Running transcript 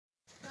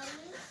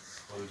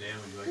Dan,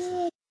 would you like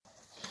some?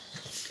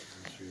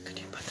 Can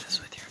you put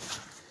this with your phone?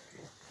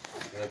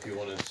 And if you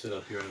want to sit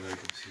up here, and I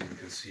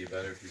can see you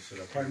better if you sit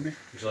up here. Pardon me?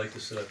 Would you like to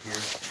sit up here?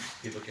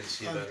 People can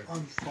see you better.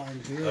 I'm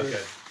fine here. Okay,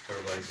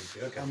 everybody can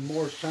see. Okay. I'm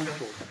more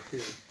central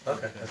here.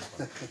 Okay, that's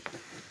fine.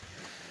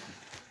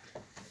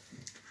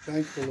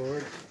 Thank the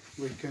Lord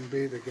we can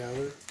be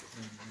together.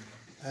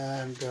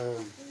 And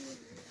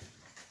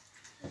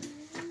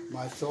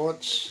my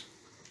thoughts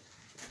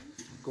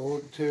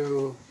go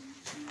to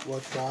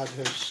what God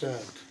has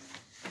said,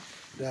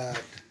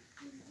 that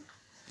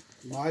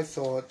my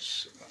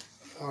thoughts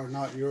are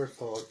not your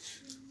thoughts,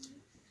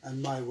 and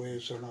my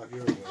ways are not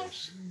your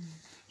ways.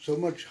 So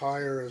much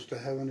higher as the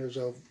heaven is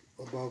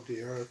above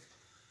the earth,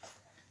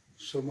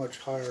 so much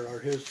higher are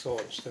his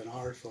thoughts than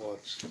our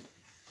thoughts,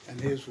 and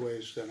his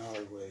ways than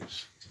our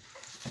ways.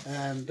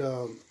 And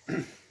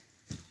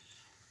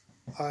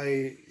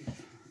I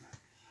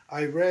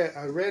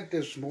read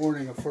this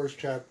morning the first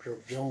chapter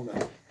of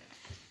Jonah,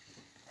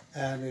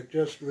 and it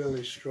just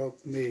really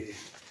struck me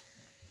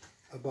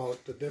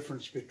about the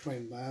difference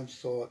between man's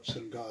thoughts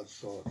and God's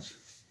thoughts.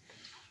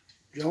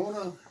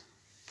 Jonah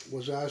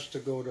was asked to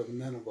go to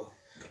Nineveh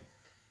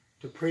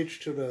to preach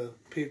to the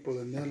people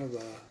in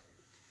Nineveh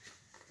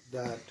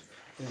that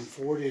in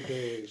 40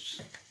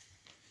 days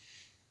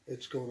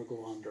it's going to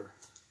go under.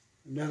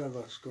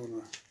 Nineveh's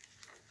going to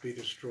be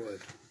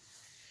destroyed.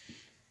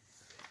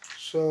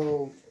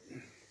 So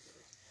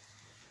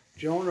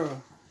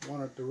Jonah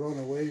wanted to run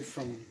away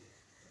from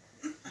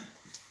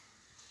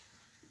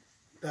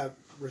that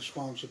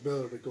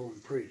responsibility to go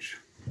and preach.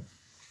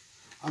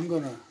 I'm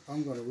gonna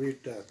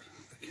read that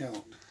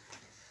account,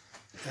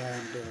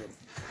 and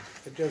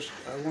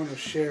I want to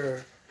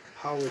share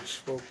how it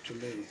spoke to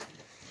me.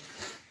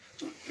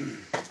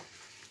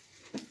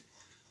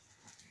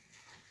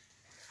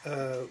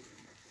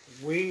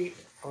 We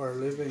are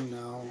living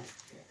now,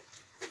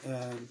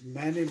 and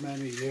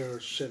many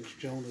years since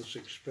Jonah's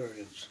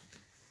experience,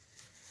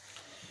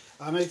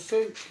 and I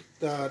think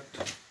that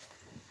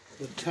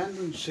the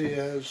tendency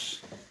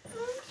is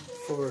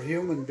for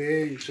human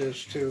beings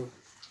is to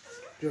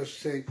just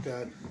think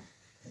that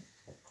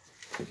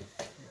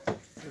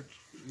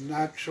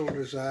natural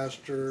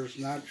disasters,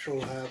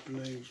 natural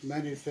happenings,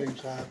 many things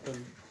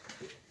happen.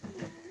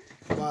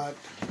 But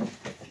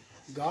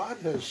God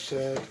has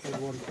said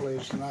in one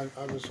place, and I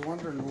was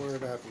wondering where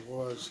that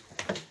was,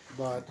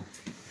 but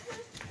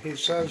he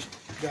says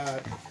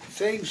that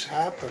things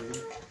happen,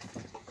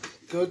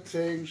 good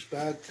things,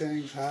 bad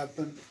things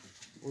happen.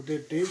 Well,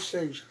 did these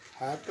things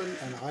happen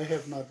and I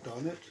have not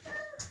done it?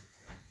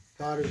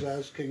 God is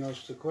asking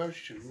us the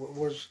question.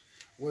 Was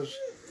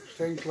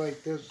things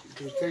like this,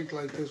 do things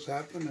like this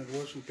happen and it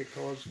wasn't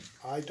because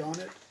I done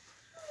it?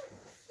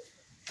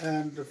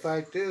 And the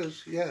fact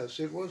is, yes,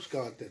 it was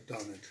God that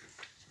done it.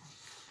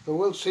 But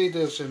we'll see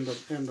this in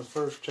the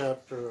first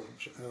chapter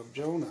of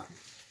Jonah.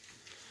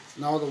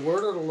 Now the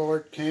word of the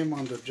Lord came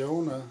unto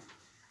Jonah,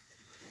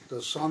 the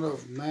son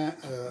of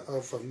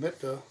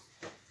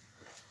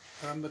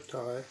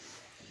Amittai,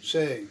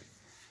 saying,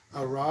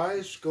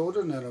 Arise, go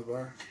to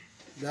Nineveh,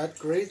 that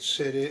great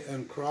city,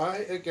 and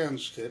cry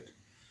against it,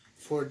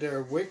 for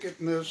their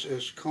wickedness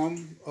is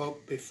come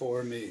up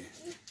before me.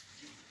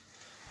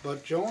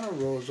 But Jonah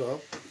rose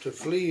up to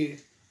flee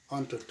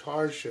unto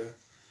Tarshish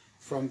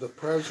from the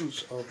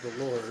presence of the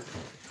Lord,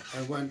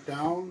 and went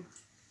down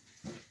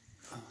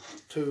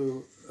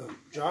to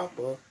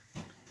Joppa,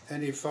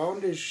 and he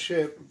found his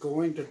ship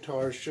going to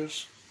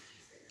Tarshish.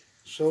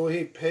 So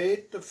he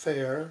paid the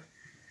fare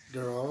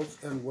thereof,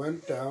 and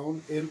went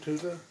down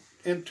into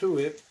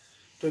it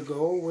to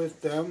go with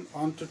them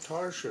unto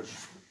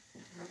Tarshish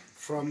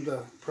from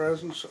the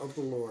presence of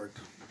the Lord.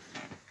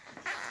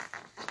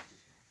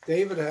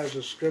 David has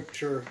a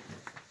scripture.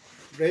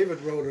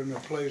 David wrote in a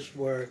place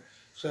where it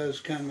says,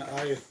 can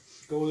I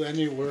go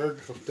anywhere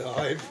to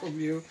hide from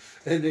you?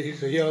 And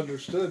he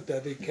understood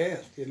that he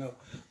can't,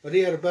 But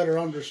he had a better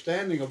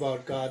understanding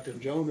about God than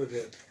Jonah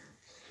did.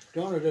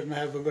 Jonah didn't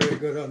have a very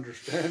good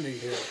understanding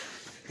here.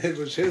 It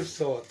was his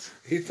thoughts.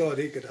 He thought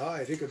he could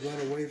hide. He could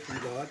run away from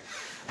God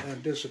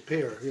and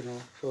disappear,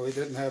 so he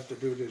didn't have to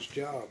do this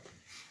job.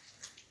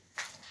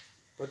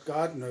 But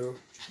God knew.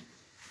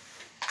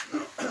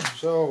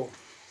 So,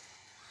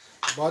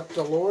 but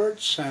the Lord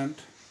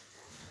sent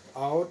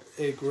out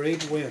a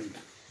great wind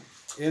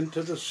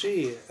into the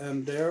sea,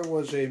 and there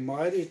was a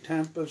mighty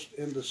tempest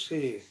in the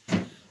sea,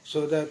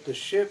 so that the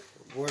ship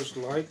was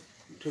like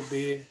to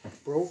be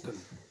broken.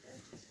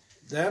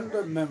 Then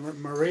the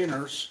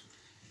mariners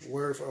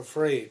were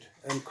afraid,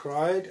 and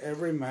cried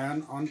every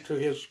man unto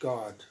his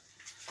God,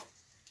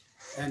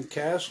 and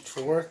cast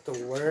forth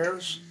the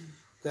wares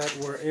that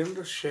were in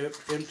the ship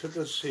into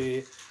the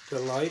sea to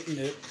lighten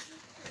it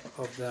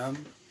of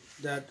them.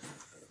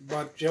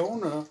 But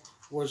Jonah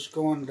was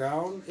gone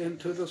down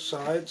into the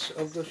sides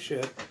of the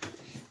ship,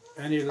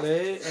 and he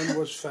lay and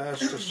was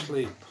fast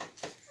asleep.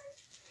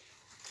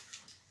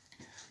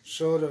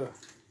 So the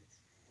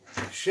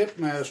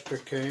shipmaster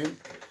came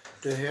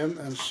to him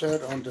and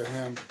said unto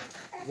him,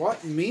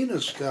 What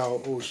meanest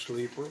thou, O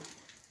sleeper?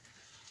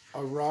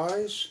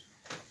 Arise,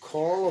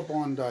 call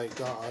upon thy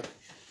God,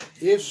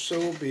 if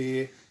so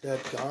be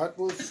that God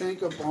will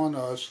think upon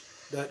us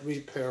that we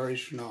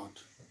perish not.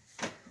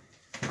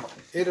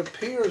 It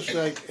appears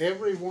like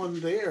everyone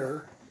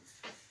there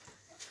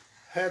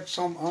had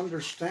some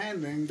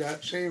understanding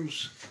that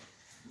seems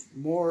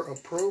more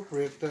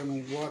appropriate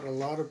than what a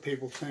lot of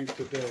people think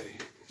today.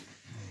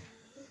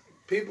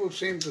 People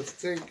seem to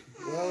think,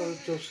 well, it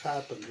just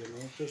happened,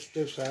 just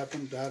this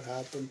happened, that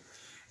happened.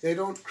 They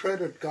don't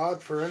credit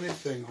God for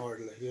anything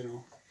hardly,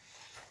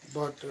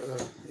 But,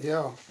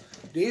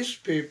 these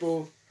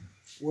people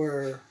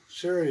were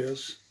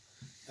serious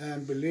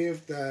and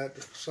believed that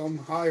some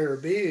higher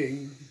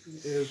being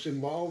is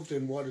involved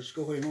in what is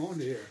going on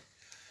here.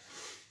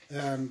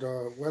 And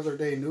whether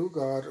they knew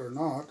God or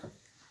not,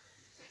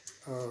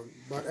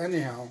 but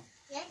anyhow,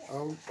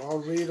 I'll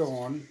read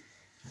on.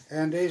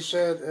 And they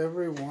said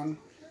everyone,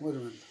 wait a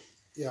minute,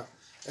 yeah.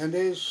 And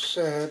they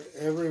said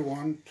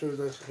everyone to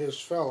his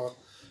fellow,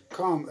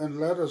 come and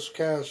let us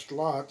cast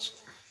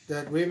lots,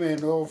 that we may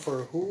know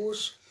for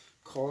whose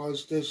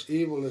cause this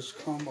evil is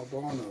come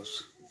upon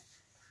us.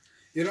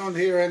 You don't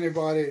hear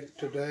anybody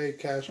today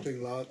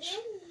casting lots,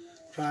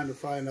 trying to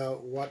find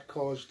out what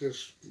caused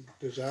this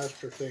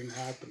disaster thing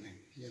happening,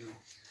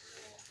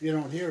 You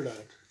don't hear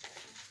that.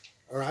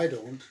 Or I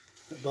don't.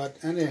 But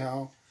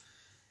anyhow,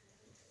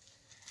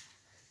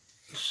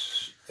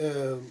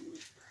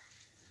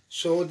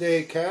 so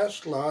they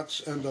cast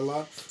lots, and the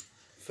lot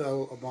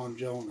fell upon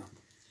Jonah.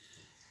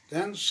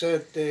 Then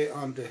said they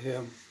unto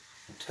him,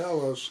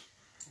 tell us,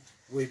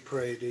 we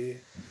pray thee,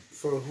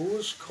 for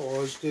whose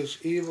cause this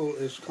evil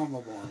is come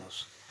upon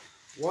us?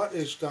 What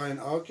is thine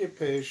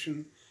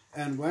occupation,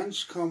 and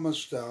whence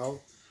comest thou?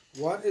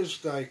 What is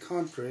thy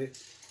country,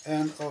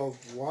 and of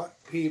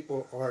what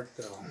people art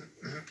thou?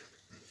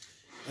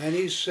 And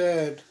he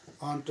said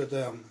unto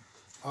them,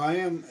 I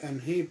am an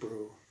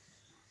Hebrew,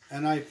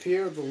 and I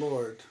fear the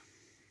Lord,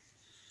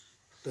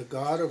 the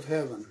God of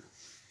heaven,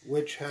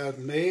 which hath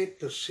made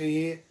the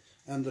sea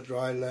and the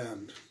dry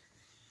land.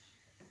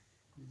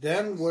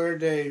 Then were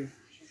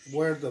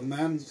the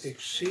men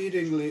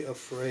exceedingly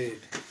afraid,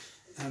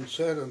 and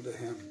said unto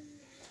him,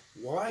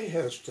 why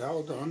hast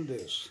thou done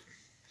this?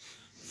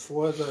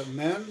 For the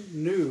men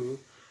knew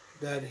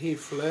that he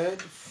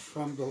fled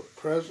from the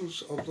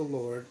presence of the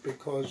Lord,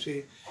 because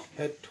he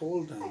had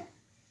told them.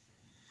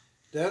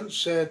 Then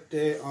said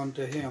they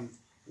unto him,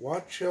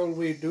 what shall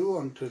we do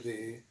unto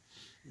thee,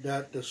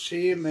 that the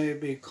sea may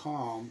be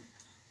calm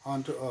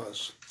unto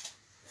us?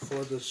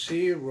 For the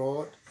sea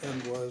wrought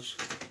and was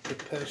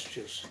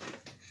tempestuous.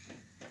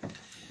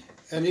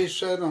 And he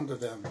said unto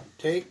them,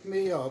 take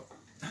me up,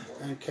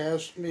 and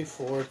cast me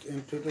forth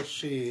into the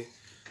sea,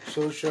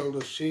 so shall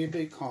the sea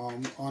be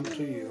calm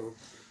unto you.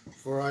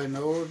 For I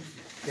know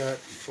that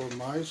for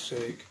my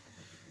sake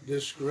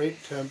this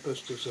great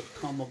tempest is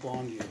come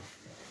upon you.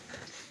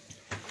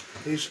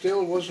 He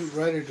still wasn't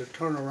ready to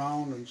turn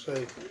around and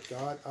say,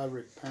 God, I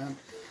repent.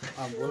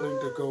 I'm willing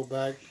to go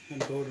back and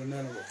go to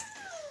Nineveh.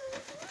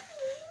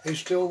 He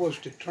still was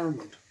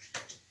determined.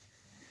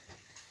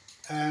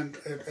 And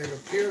it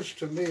appears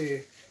to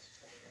me,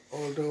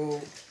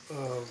 although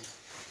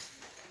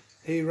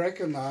he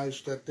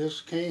recognized that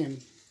this came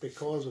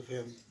because of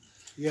him,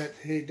 yet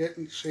he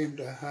didn't seem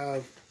to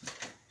have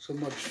so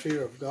much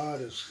fear of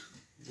God as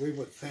we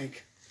would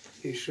think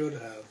he should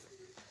have.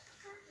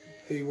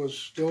 He was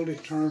still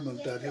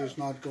determined that he's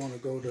not going to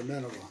go to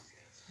Nineveh.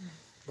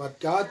 But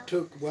God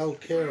took well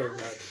care of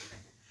that.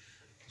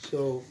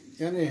 So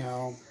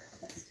anyhow,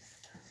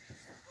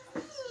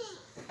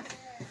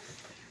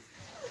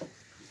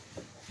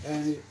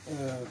 and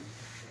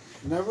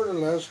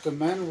nevertheless the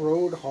men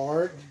rowed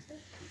hard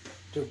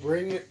to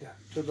bring it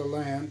to the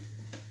land,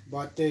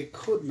 but they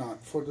could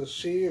not, for the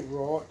sea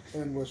wrought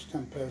and was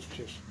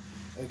tempestuous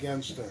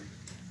against them.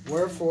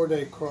 Wherefore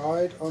they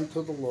cried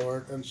unto the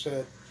Lord, and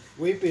said,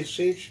 we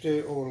beseech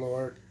thee, O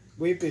Lord,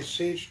 we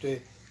beseech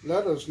thee,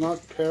 let us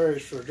not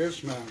perish for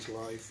this man's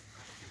life,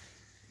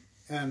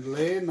 and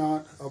lay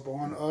not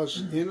upon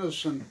us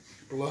innocent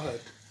blood,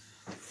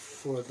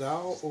 for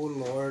thou, O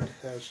Lord,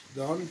 hast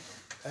done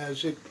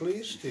as it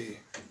pleased thee.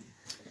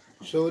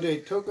 So they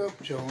took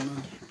up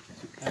Jonah,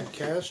 and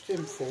cast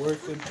him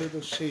forth into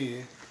the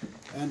sea,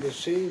 and the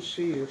sea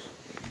ceased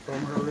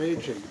from her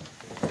raging.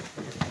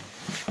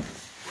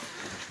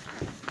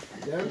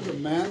 Then the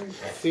men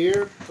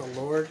feared the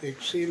Lord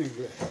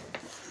exceedingly,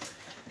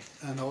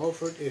 and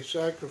offered a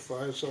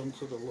sacrifice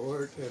unto the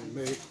Lord, and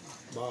made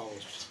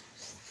vows.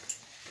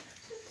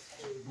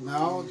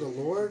 Now the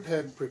Lord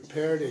had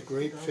prepared a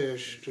great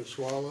fish to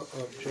swallow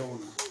up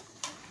Jonah,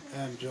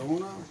 and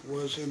Jonah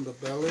was in the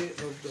belly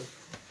of the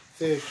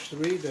fish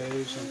 3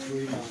 days and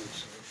 3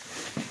 nights.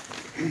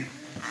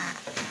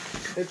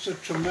 It's a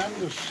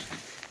tremendous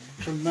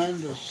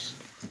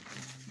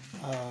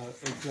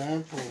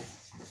example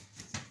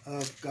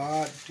of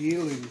God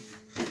dealing.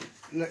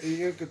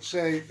 You could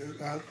say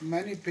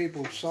many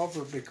people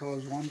suffer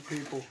because one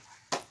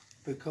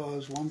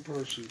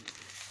person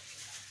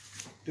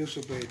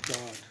disobeyed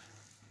God.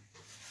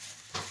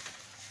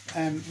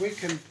 And we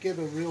can get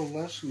a real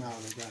lesson out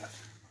of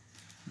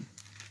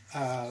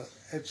that.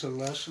 It's a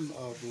lesson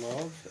of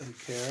love and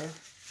care,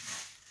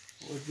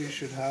 what we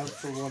should have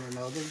for one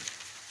another.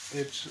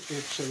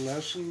 It's a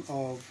lesson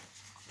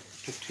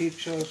to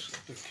teach us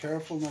the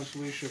carefulness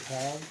we should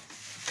have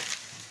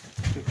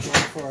to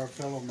care for our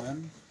fellow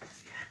men,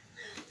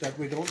 that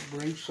we don't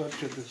bring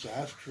such a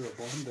disaster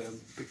upon them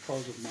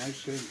because of my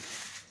sin.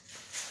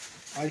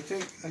 I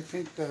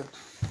think that,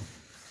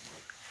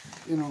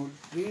 you know,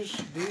 these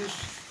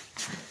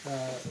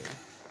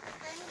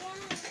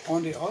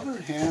on the other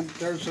hand,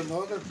 there's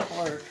another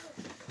part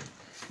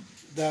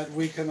that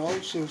we can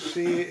also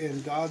see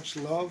in God's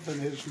love and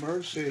His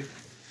mercy.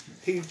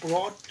 He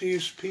brought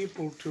these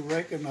people to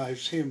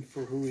recognize Him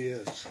for who He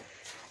is.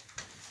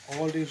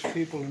 All these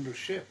people in the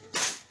ship.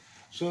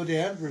 So the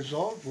end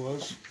result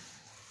was,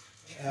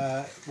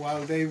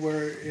 while they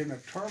were in a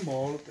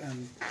turmoil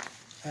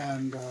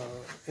and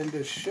in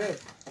this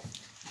ship,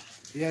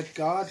 yet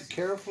God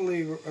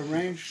carefully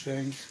arranged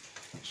things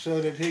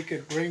so that He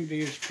could bring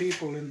these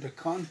people into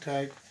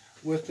contact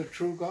with the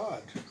true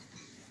God.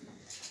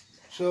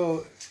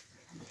 So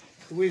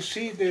we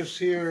see this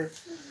here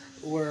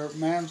where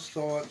man's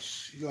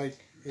thoughts, like,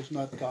 is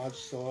not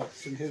God's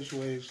thoughts, and His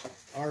ways,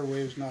 our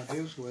ways, not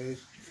His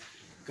ways.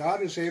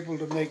 God is able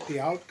to make the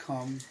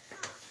outcome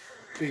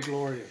be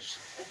glorious.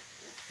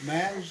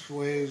 Man's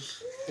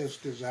ways is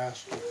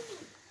disaster.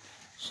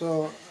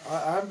 So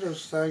I'm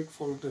just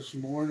thankful this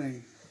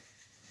morning,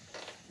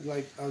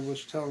 like I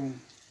was telling,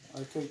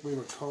 I think we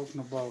were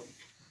talking about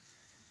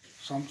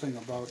something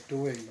about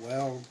doing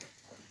well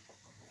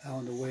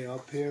on the way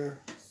up here.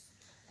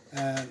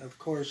 And of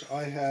course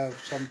I have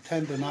some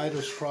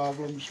tendonitis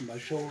problems, my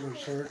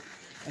shoulders hurt,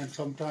 and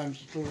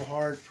sometimes it's a little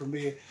hard for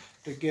me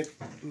to get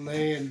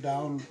laying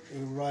down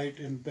right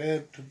in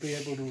bed to be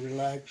able to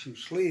relax and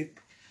sleep,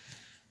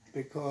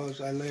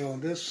 because I lay on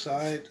this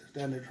side,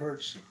 then it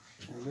hurts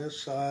on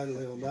this side,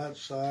 lay on that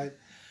side.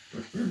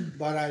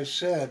 But I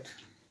said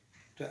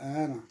to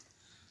Anna,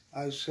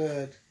 I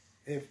said,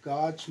 if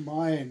God's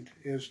mind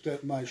is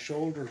that my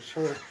shoulders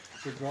hurt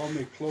to draw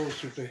me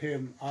closer to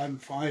Him, I'm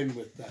fine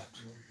with that.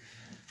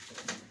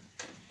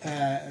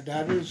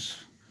 That is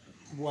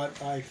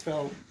what I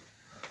felt.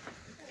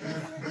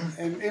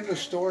 And in the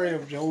story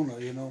of Jonah,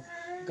 you know,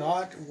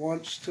 God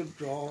wants to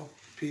draw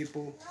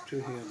people to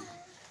Him.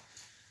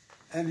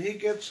 And He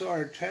gets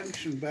our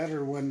attention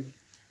better when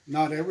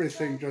not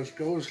everything just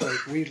goes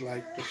like we'd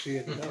like to see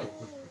it go.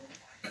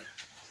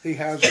 He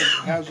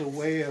has a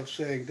way of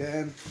saying,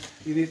 Dan,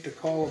 you need to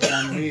call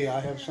upon me. I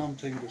have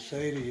something to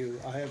say to you.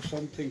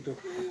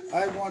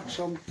 I want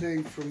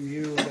something from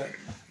you that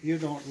you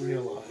don't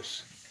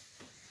realize.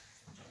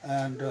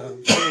 And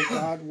so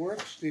God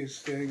works these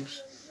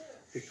things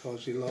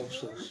because He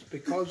loves us,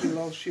 because He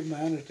loves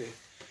humanity.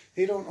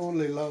 He don't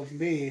only love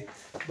me,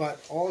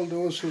 but all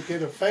those who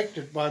get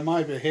affected by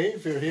my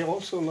behavior, He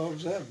also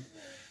loves them.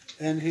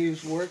 And He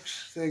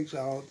works things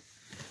out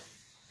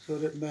so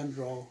that men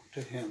draw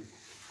to Him.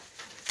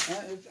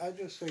 I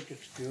just think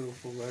it's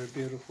beautiful, very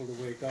beautiful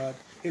the way God,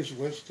 His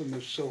wisdom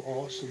is so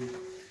awesome.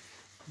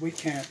 We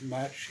can't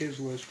match His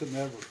wisdom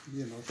ever,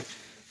 you know.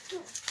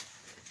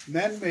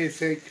 Men may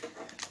think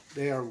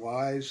they are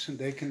wise and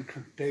they can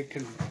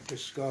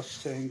discuss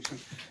things and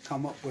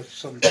come up with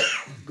some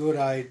good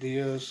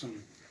ideas,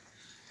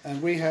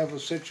 and we have a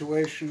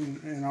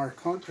situation in our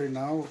country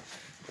now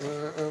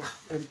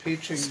of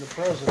impeaching the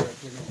president,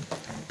 you know.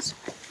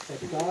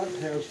 But God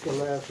has the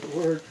last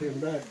word in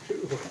that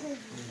too.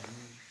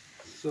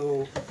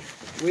 So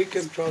we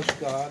can trust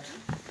God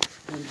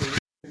and believe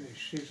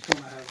She's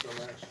going to have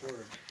the last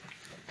word.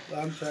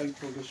 I'm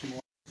thankful this morning.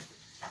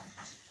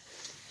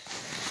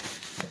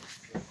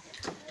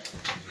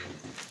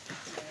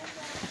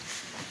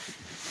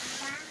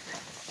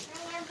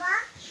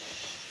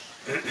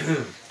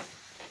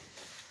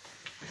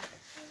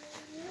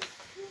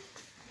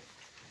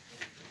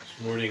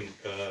 This morning,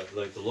 I'd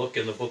like to look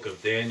in the book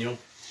of Daniel.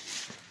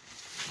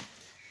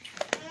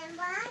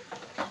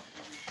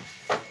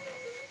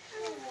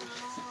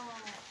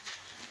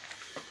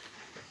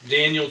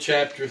 Daniel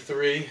chapter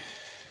 3.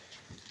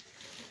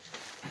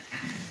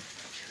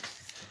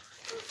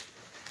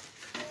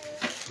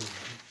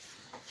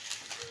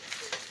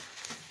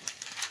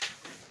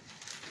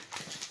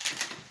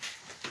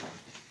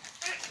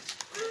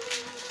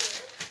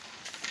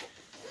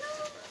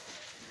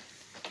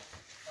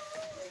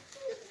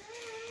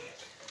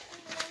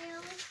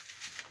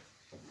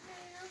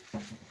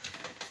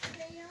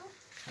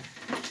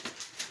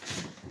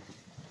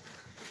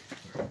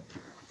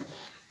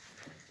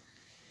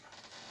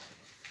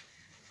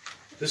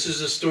 This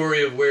is the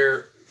story of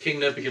where King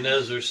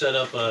Nebuchadnezzar set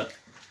up a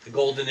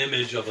golden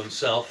image of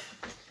himself,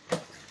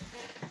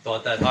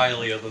 thought that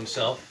highly of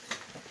himself,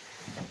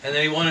 and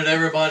then he wanted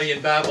everybody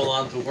in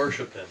Babylon to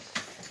worship him,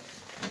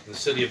 in the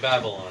city of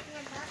Babylon.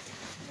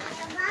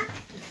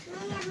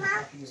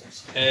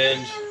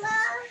 And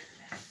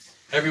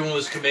everyone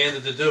was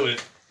commanded to do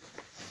it,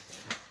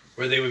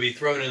 where they would be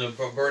thrown in a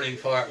burning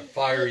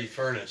fiery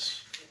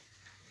furnace.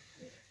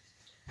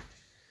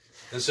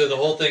 And so the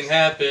whole thing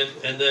happened,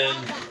 and then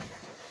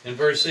in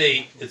verse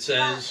 8 it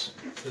says,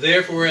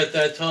 "Therefore at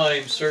that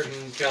time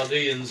certain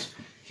Chaldeans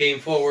came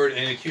forward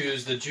and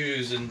accused the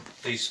Jews, and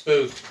they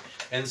spoke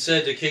and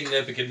said to King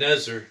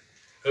Nebuchadnezzar,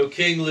 O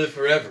king, live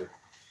forever.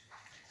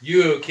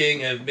 You, O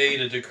king, have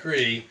made a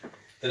decree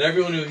that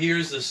everyone who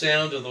hears the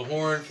sound of the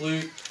horn,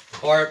 flute,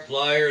 harp,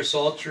 lyre,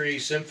 psaltery,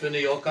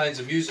 symphony, all kinds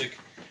of music,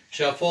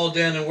 shall fall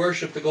down and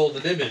worship the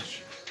golden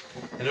image.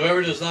 And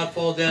whoever does not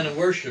fall down and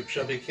worship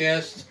shall be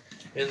cast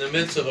in the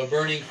midst of a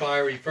burning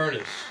fiery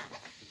furnace.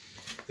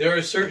 There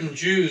are certain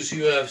Jews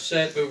who have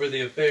set over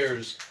the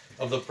affairs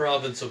of the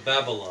province of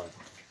Babylon,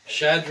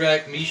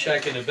 Shadrach,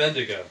 Meshach, and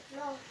Abednego.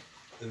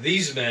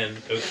 These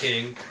men, O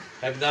king,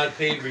 have not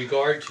paid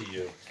regard to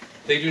you.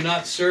 They do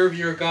not serve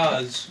your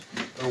gods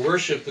or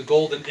worship the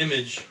golden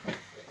image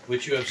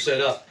which you have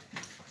set up."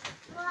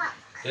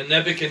 Then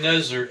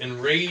Nebuchadnezzar, in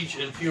rage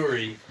and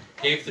fury,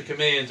 gave the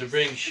command to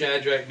bring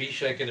Shadrach,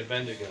 Meshach, and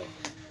Abednego.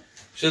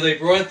 So they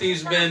brought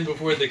these men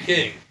before the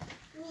king.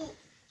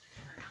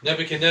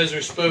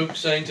 Nebuchadnezzar spoke,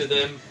 saying to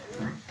them,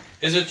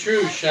 "Is it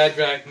true,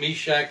 Shadrach,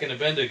 Meshach, and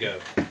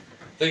Abednego,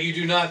 that you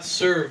do not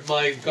serve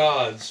my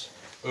gods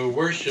or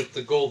worship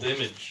the gold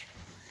image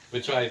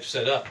which I have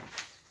set up?"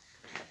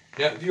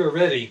 Now, if you are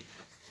ready,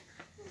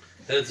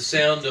 that at the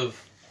sound of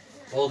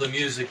all the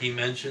music he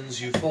mentions,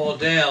 you fall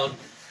down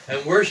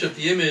and worship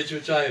the image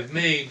which I have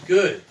made,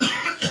 good.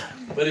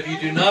 But if you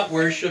do not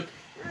worship,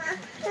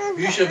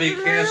 you shall be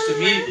cast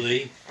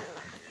immediately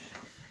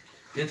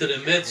into the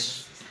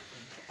midst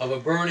of a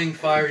burning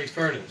fiery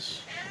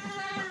furnace.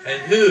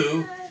 And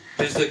who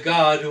is the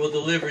God who will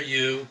deliver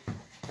you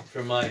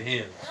from my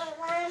hands?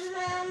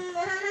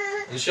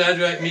 And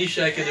Shadrach,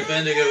 Meshach, and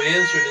Abednego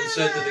answered and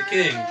said to the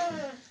king,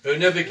 O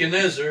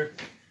Nebuchadnezzar,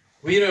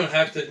 we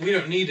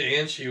don't need to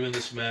answer you in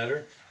this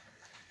matter.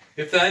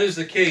 If that is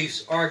the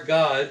case, our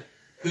God,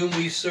 whom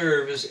we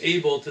serve, is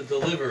able to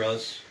deliver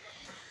us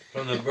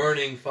from the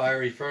burning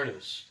fiery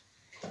furnace,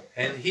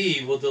 and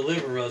he will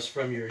deliver us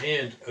from your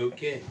hand, O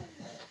king.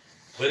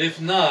 But if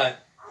not,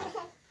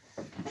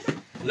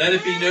 let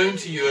it be known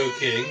to you, O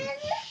king,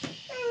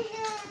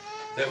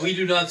 that we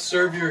do not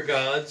serve your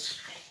gods,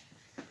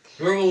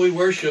 nor will we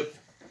worship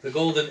the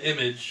golden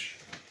image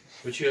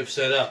which you have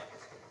set up.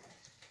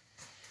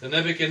 Then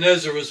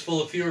Nebuchadnezzar was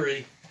full of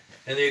fury,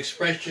 and the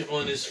expression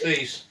on his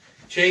face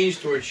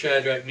changed towards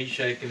Shadrach,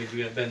 Meshach, and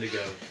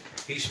Abednego.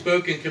 He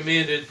spoke and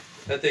commanded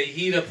that they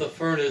heat up the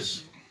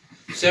furnace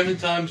 7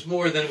 times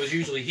more than it was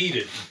usually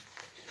heated.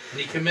 And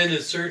he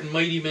commended certain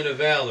mighty men of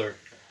valor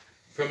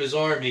from his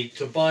army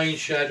to bind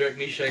Shadrach,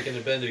 Meshach, and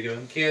Abednego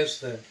and cast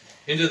them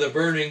into the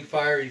burning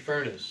fiery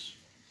furnace.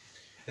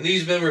 And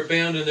these men were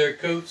bound in their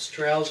coats,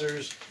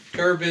 trousers,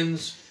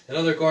 turbans, and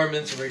other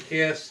garments, and were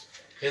cast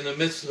in the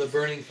midst of the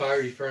burning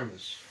fiery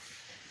furnace.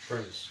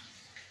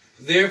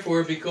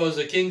 Therefore, because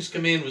the king's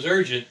command was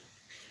urgent,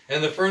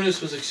 and the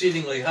furnace was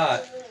exceedingly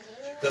hot,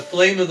 the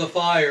flame of the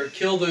fire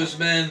killed those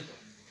men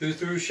who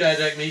threw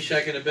Shadrach,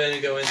 Meshach, and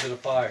Abednego into the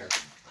fire.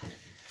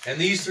 And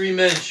these 3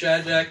 men,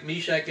 Shadrach,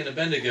 Meshach, and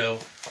Abednego,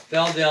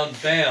 fell down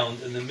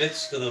bound in the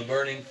midst of the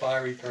burning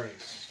fiery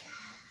furnace.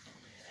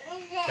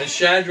 And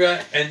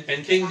Shadrach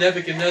and King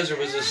Nebuchadnezzar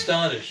was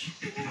astonished.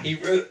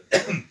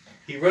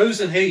 He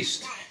rose in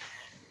haste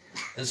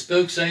and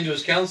spoke, saying to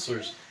his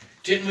counselors,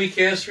 "Didn't we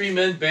cast 3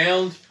 men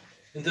bound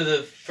into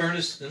the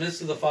furnace in the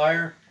midst of the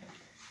fire?"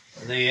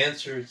 And they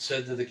answered,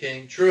 said to the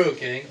king, "True, O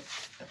king."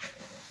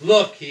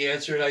 "Look," he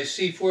answered, "I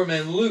see 4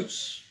 men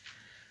loose,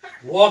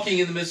 walking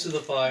in the midst of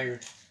the fire.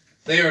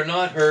 They are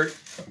not hurt.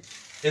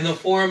 In the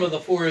form of the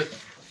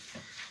 4th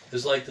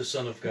is like the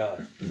Son of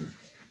God."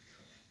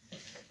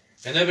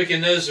 And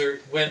Nebuchadnezzar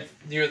went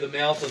near the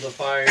mouth of the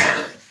fire,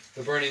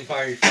 the burning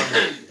fiery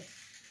furnace,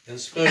 and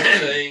spoke,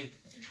 saying,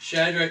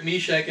 "Shadrach,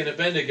 Meshach, and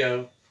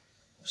Abednego,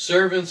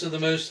 servants of the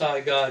Most High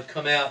God,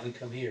 come out and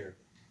come here."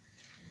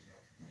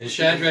 And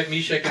Shadrach,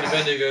 Meshach, and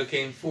Abednego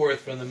came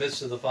forth from the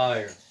midst of the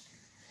fire.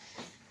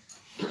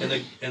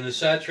 And the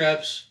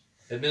satraps,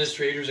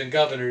 administrators, and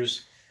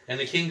governors, and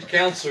the king's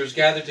counselors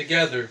gathered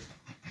together,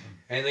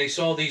 and they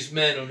saw these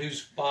men on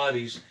whose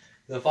bodies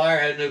the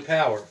fire had no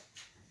power.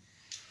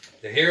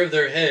 The hair of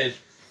their head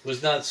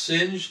was not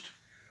singed,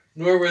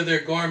 nor were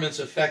their garments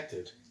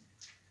affected,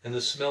 and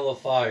the smell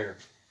of fire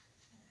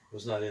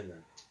was not in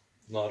them,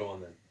 not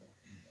on them.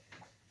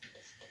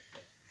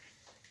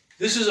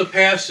 This is a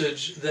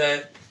passage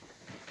that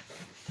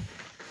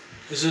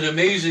is an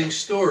amazing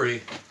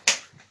story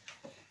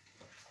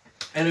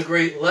and a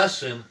great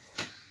lesson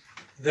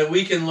that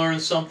we can learn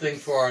something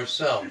for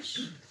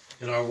ourselves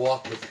in our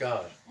walk with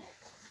God.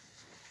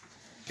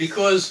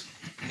 Because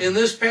in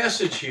this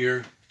passage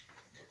here,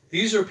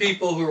 these are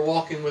people who are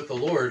walking with the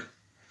Lord,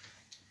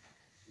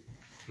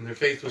 and their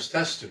faith was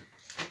tested.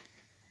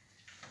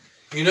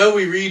 You know,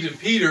 we read in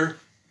Peter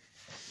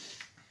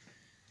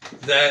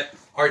that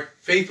our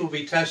faith will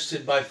be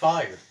tested by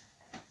fire.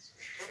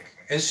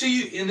 And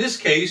see, in this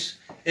case,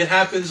 it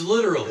happens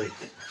literally,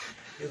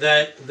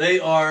 that they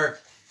are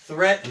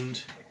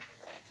threatened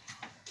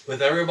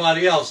with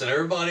everybody else, and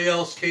everybody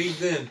else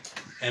caved in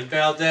and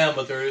bowed down,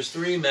 but there is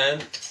 3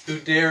 men who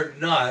dared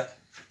not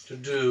to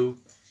do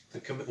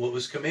what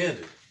was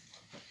commanded.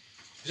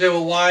 You say,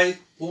 well, why?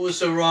 What was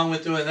so wrong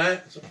with doing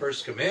that? It's the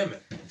first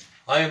commandment.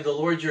 I am the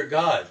Lord your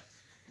God.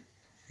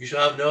 You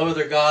shall have no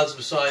other gods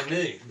besides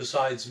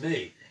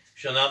me. You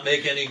shall not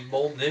make any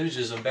molten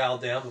images and bow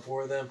down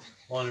before them,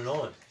 on and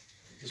on.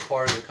 It's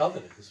part of the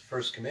covenant. It's the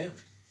first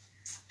commandment.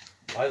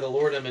 I, the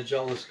Lord, am a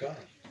jealous God.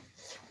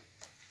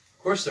 Of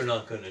course they're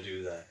not going to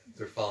do that.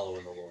 They're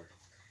following the Lord.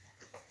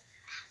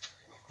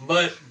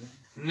 But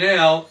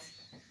now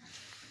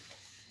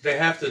they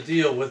have to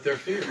deal with their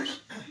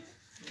fears.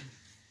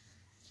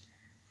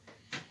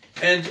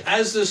 And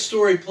as this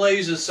story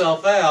plays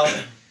itself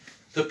out,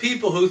 the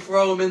people who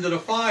throw them into the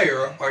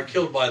fire are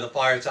killed by the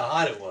fire. That's how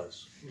hot it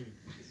was.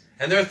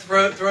 And they're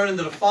thrown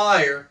into the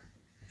fire,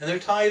 and they're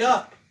tied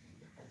up.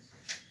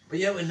 But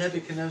yet when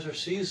Nebuchadnezzar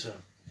sees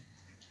them,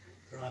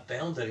 they're not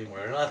bound anymore.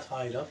 They're not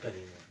tied up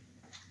anymore.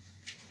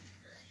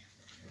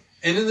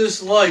 And in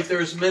this life,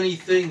 there's many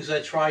things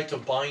that try to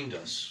bind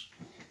us.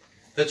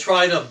 That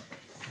try to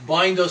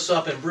bind us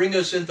up and bring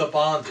us into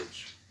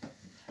bondage.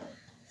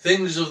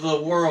 Things of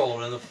the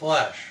world and the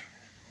flesh.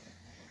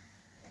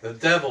 The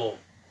devil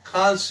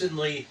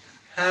constantly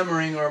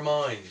hammering our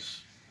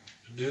minds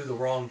to do the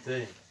wrong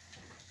thing.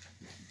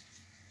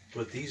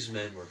 But these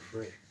men were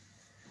free.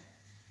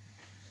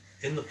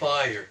 In the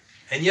fire.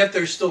 And yet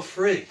they're still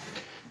free.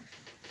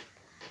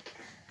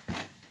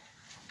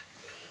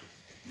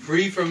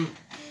 Free from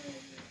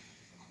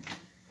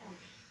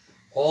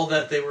all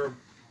that they were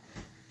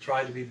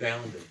tried to be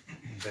bound in,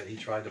 that he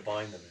tried to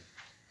bind them in.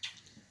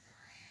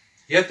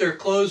 Yet their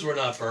clothes were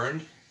not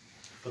burned,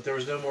 but there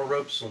was no more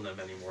ropes on them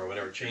anymore,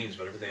 whatever chains,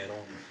 whatever they had on.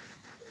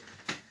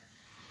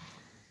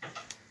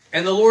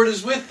 And the Lord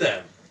is with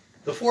them.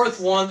 The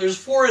 4th one, there's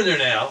 4 in there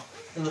now,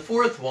 and the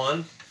 4th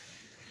one,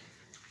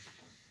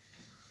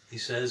 he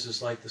says,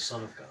 is like the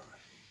Son of God.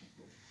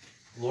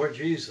 Lord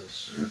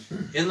Jesus,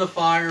 in the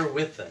fire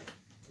with them.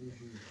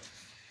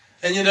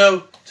 And you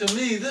know, to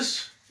me,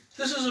 this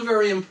is a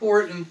very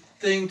important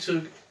thing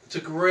to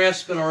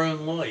grasp in our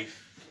own life.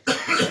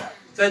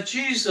 That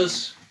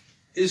Jesus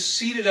is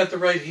seated at the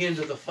right hand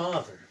of the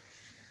Father.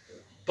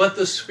 But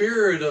the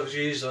Spirit of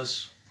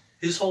Jesus,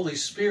 His Holy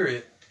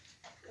Spirit,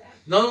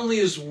 not only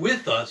is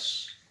with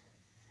us,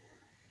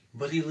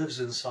 but He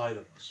lives inside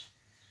of us.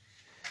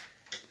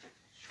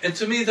 And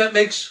to me, that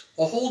makes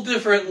a whole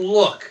different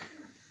look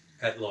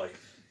at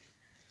life.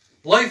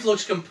 Life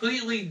looks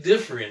completely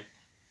different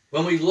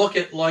when we look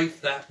at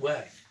life that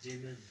way.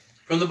 Amen.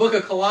 From the book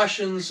of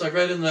Colossians, I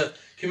read in the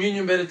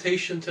communion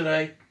meditation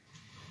today,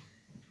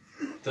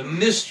 the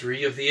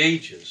mystery of the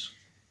ages.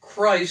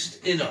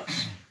 Christ in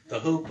us, the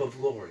hope of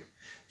glory.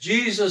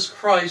 Jesus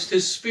Christ,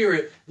 His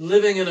Spirit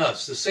living in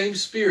us. The same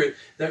Spirit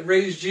that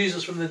raised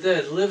Jesus from the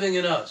dead living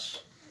in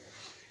us.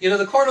 You know,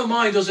 the carnal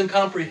mind doesn't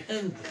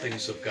comprehend the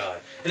things of God.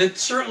 And it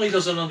certainly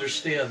doesn't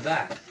understand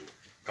that.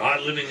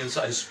 God living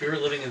inside, His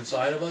Spirit living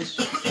inside of us?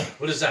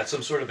 What is that,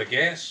 some sort of a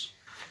gas?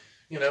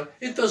 You know,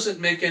 it doesn't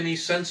make any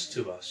sense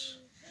to us.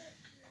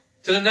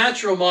 To the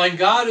natural mind,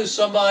 God is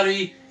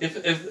somebody,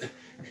 if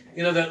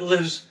you know, that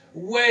lives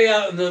way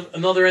out in the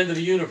another end of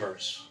the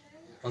universe,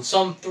 on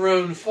some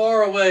throne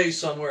far away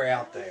somewhere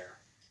out there.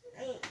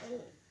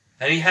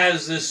 And He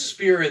has this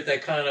Spirit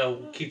that kind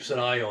of keeps an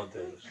eye on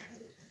things.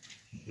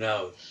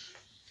 No,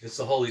 it's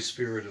the Holy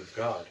Spirit of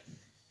God.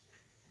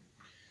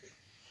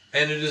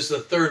 And it is the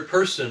 3rd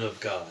person of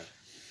God.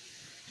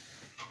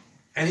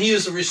 And He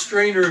is a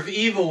restrainer of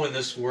evil in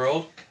this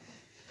world.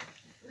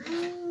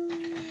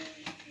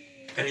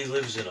 And He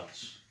lives in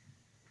us.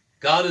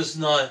 God is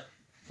not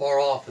far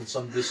off in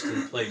some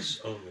distant place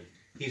only.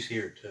 He's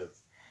here too.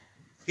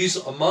 He's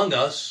among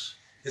us.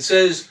 It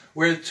says,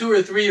 where 2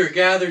 or 3 are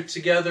gathered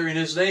together in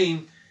His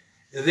name,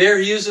 there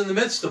He is in the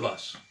midst of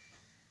us.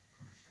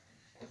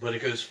 But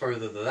it goes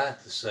further than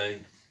that to say,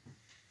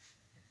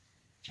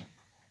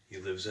 He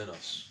lives in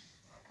us.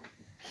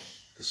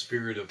 The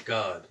Spirit of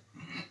God.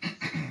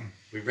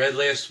 We read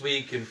last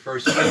week in 1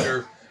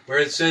 Peter where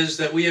it says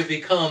that we have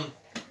become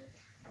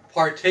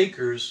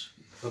partakers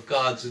of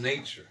God's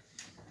nature.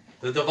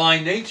 The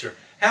divine nature.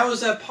 How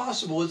is that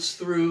possible? It's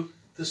through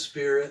the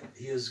Spirit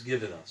He has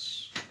given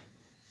us.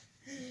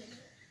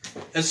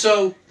 And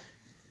so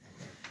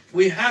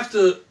we have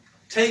to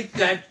take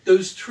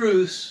those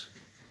truths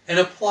and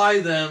apply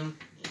them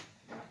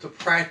to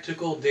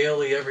practical,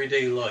 daily,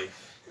 everyday life.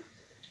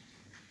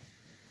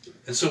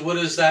 And so what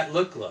does that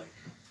look like?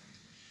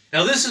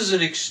 Now this is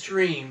an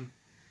extreme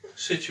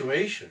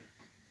situation.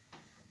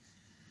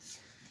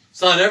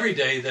 It's not every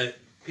day that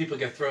people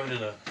get thrown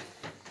in a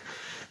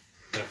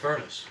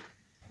furnace.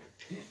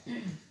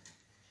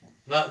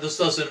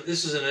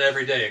 This isn't an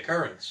everyday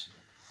occurrence.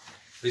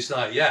 At least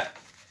not yet.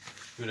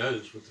 Who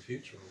knows what the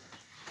future holds.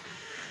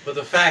 But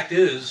the fact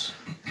is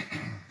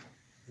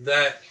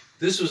that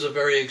this was a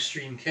very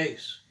extreme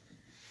case.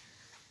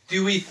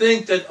 Do we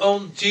think that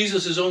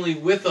Jesus is only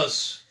with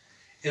us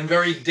in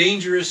very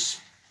dangerous,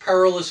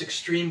 perilous,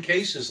 extreme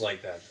cases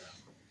like that?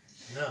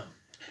 No.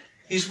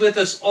 He's with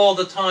us all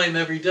the time,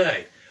 every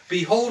day.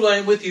 Behold, I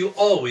am with you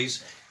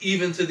always,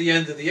 even to the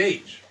end of the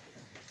age.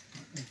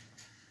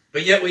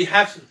 But yet we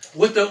have to,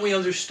 what don't we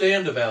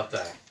understand about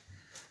that?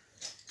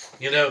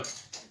 You know,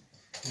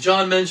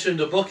 John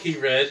mentioned a book he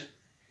read,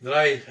 that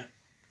I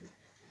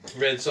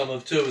read some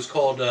of too. It was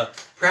called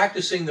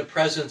Practicing the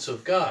Presence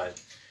of God.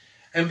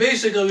 And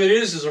basically what it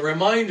is a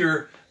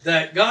reminder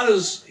that God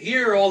is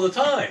here all the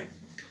time.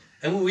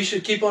 And we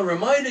should keep on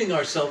reminding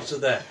ourselves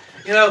of that.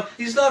 You know,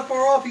 He's not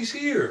far off, He's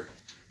here.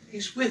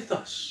 He's with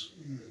us.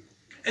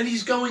 And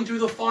He's going through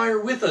the fire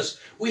with us.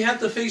 We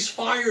have to face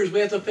fires. We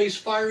have to face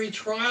fiery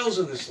trials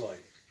in this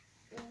life.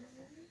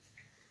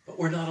 But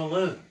we're not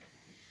alone.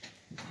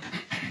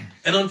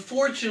 And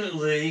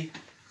unfortunately,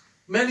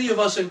 many of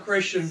us in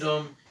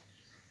Christendom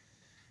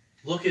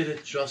look at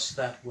it just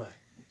that way.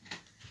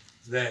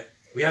 That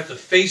we have to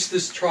face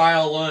this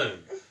trial alone.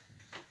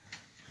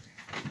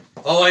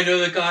 Oh, I know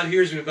that God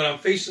hears me, but I'm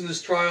facing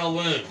this trial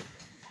alone.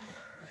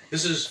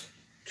 This is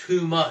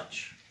too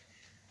much.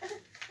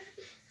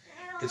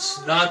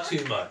 It's not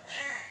too much.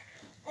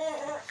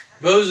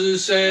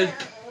 Moses said,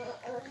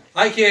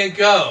 I can't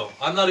go.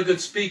 I'm not a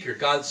good speaker.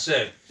 God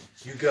said,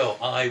 you go,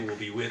 I will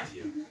be with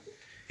you.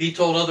 He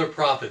told other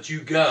prophets, you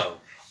go,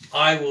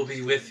 I will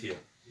be with you.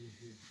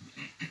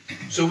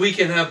 So we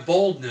can have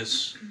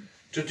boldness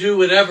to do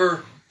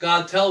whatever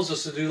God tells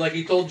us to do, like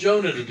He told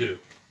Jonah to do.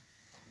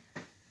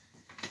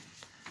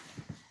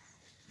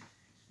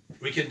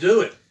 We can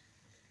do it,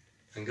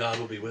 and God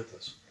will be with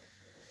us.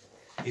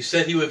 He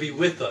said He would be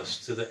with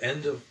us to the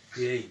end of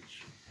the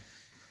age.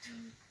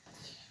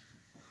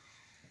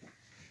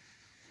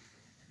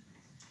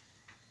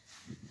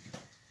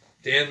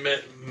 Dan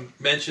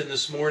mentioned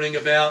this morning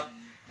about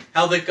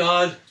how that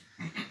God,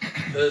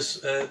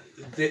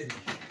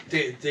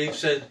 Dave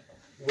said,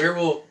 where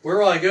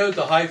will I go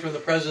to hide from the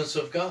presence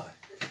of God?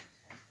 It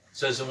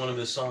says in one of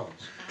his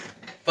Psalms.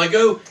 If I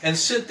go and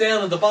sit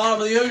down at the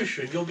bottom of the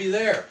ocean, you'll be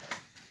there.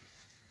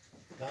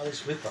 God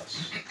is with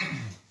us.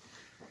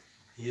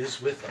 He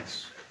is with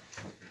us.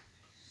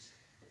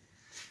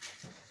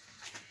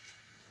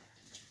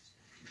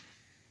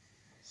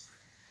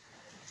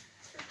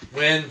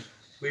 When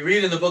we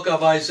read in the book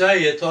of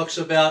Isaiah, it talks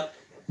about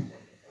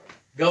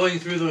going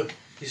through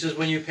he says,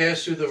 when you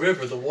pass through the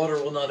river, the water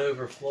will not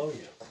overflow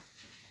you.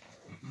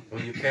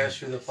 When you pass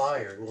through the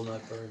fire, it will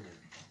not burn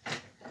you.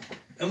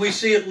 And we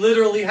see it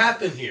literally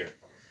happen here.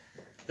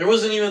 There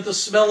wasn't even the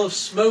smell of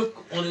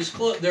smoke on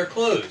their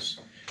clothes.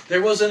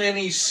 There wasn't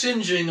any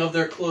singeing of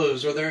their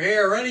clothes or their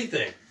hair or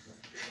anything.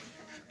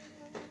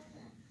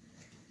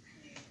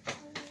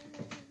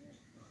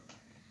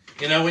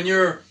 You know, when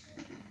you're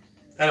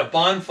at a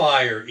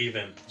bonfire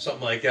even,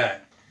 something like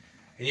that,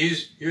 and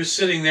you're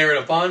sitting there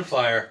at a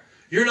bonfire,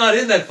 you're not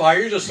in that fire,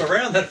 you're just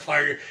around that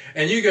fire,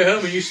 and you go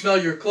home and you smell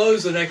your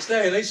clothes the next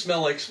day and they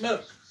smell like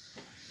smoke.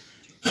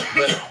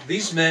 But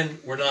these men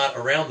were not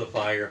around the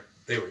fire,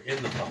 they were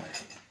in the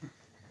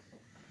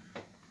fire.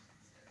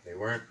 They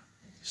weren't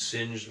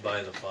singed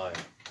by the fire.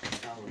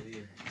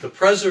 Hallelujah. The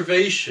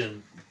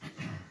preservation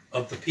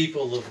of the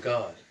people of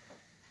God.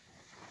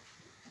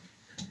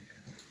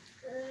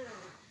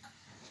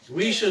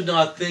 We should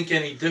not think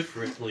any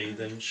differently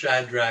than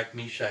Shadrach,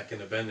 Meshach,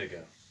 and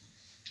Abednego.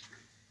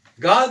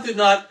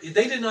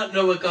 They did not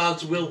know what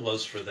God's will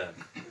was for them.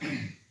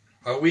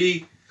 Are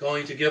we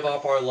going to give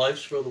up our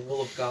lives for the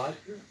will of God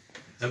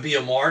and be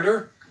a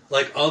martyr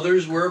like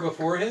others were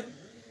before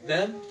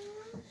them?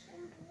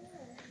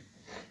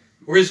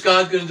 Or is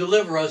God going to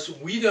deliver us?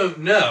 We don't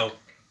know.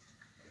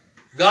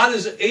 God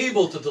is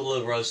able to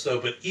deliver us,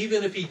 though, but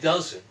even if He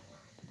doesn't,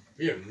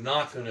 we are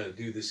not going to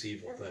do this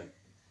evil thing.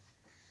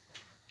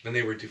 And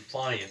they were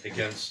defiant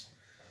against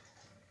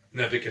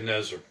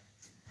Nebuchadnezzar.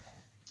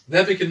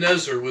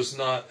 Nebuchadnezzar was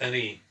not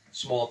any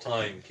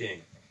small-time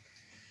king.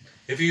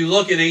 If you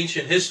look at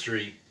ancient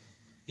history,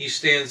 he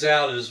stands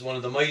out as one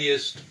of the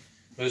mightiest,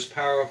 most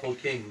powerful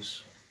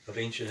kings of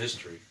ancient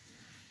history.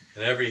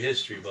 And every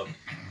history book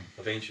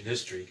of ancient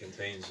history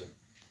contains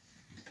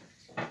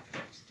him.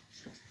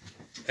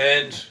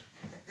 And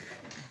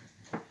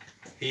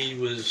he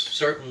was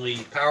certainly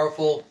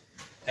powerful,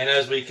 and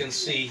as we can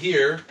see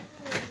here,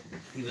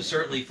 he was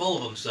certainly full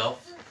of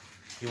himself.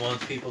 He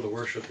wanted people to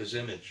worship his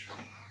image.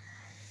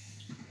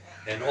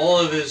 And all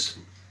of his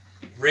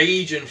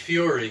rage and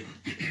fury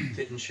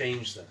didn't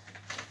change them.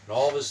 And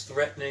all of his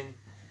threatening,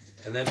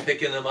 and then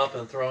picking them up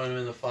and throwing them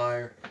in the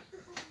fire.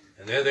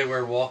 And there they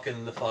were walking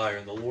in the fire,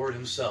 and the Lord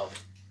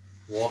Himself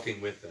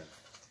walking with them.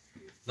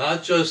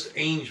 Not just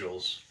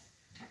angels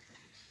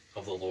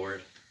of the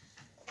Lord,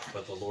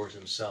 but the Lord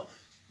Himself.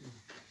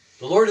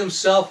 The Lord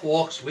Himself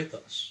walks with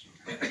us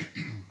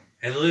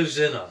and lives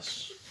in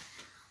us.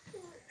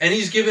 And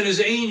He's given His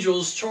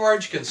angels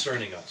charge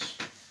concerning us.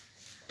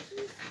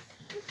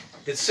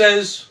 It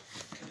says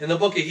in the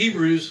book of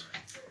Hebrews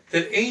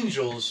that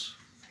angels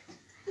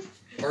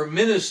are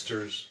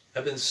ministers,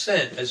 have been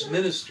sent as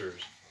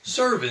ministers,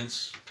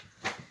 servants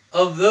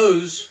of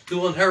those who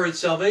will inherit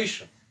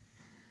salvation.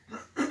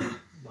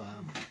 Wow.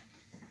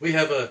 We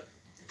have a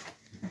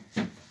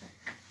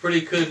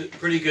pretty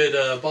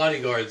good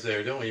bodyguards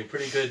there, don't we?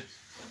 Pretty good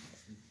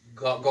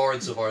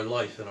guards of our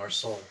life and our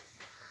soul.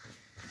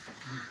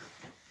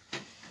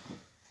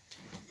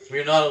 We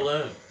are not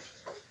alone.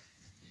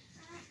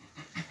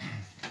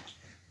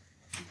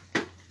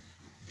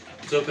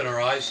 Let's open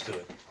our eyes to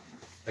it.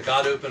 That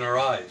God open our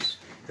eyes,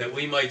 that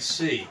we might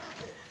see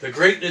the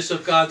greatness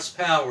of God's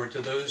power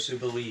to those who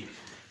believe.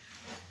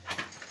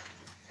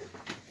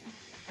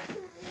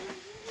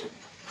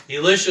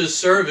 Elisha's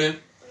servant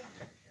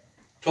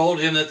told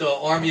him that the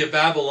army of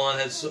Babylon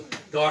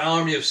the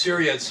army of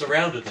Syria had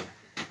surrounded them.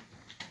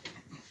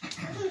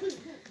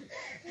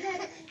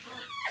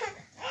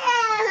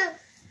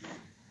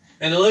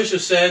 And Elisha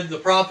said, the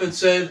prophet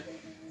said,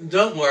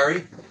 don't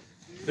worry,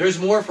 there's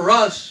more for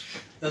us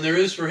than there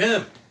is for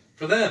them.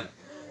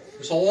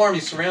 This whole army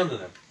surrounded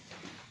them.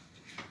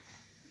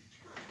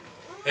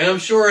 And I'm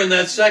sure in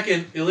that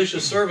second,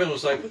 Elisha's servant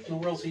was like, what in the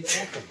world is he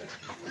talking about?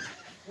 I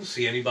don't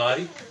see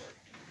anybody.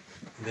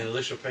 And then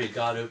Elisha prayed,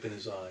 God open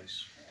his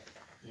eyes.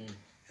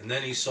 And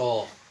then he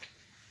saw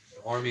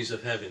the armies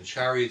of heaven,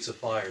 chariots of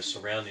fire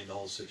surrounding the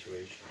whole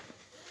situation.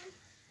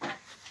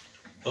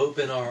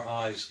 Open our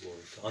eyes, Lord,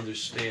 to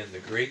understand the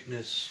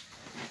greatness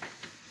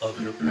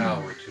of your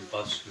power to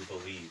us who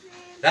believe.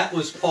 That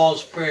was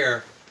Paul's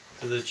prayer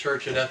to the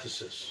church at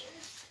Ephesus.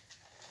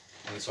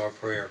 And it's our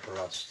prayer for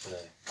us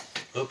today.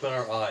 Open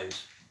our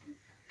eyes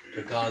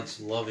to God's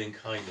loving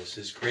kindness,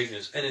 his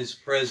greatness, and his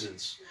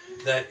presence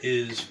that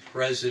is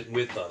present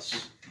with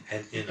us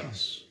and in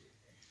us.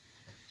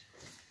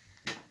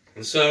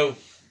 And so,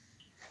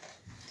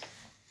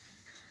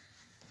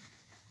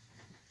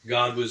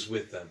 God was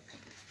with them.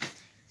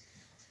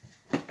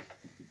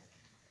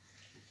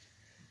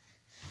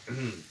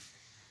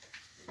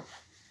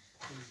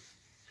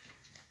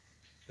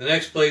 The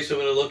next place I'm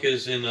going to look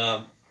is in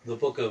the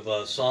book of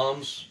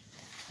Psalms,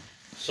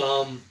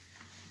 Psalm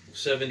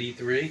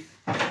 73.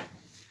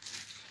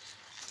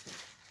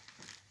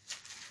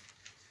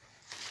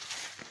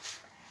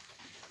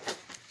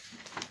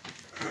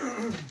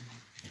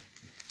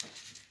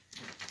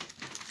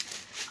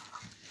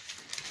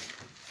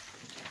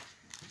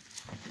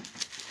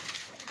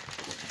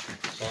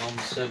 Psalm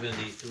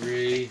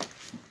 73,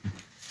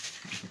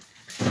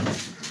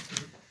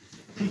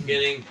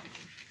 beginning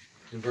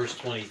in verse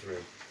 23.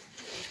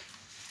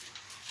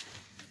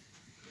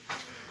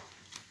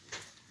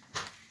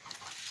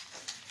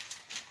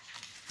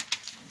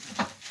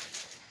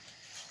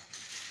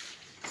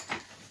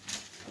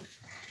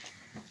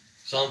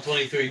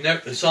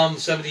 Psalm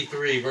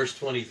 73, verse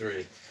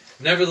 23.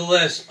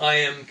 Nevertheless, I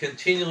am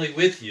continually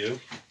with you.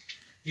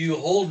 You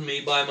hold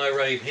me by my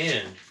right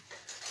hand.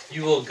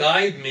 You will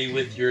guide me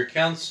with your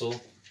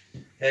counsel,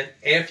 and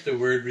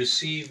afterward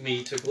receive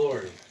me to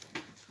glory.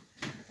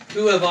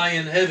 Who have I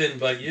in heaven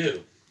but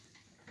you?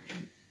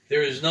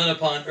 There is none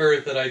upon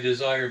earth that I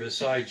desire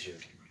besides you.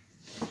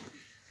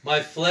 My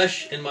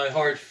flesh and my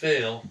heart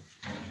fail,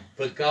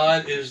 but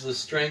God is the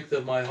strength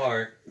of my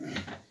heart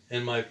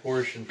and my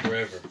portion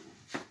forever.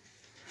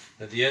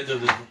 At the end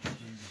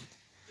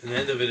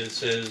of it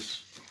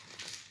says,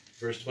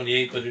 verse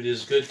 28, but it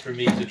is good for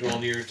me to draw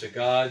near to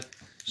God.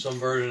 Some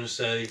versions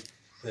say,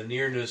 the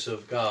nearness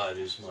of God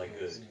is my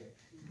good.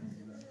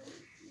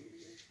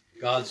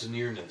 God's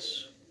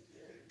nearness.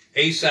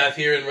 Asaph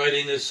here in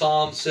writing this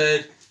psalm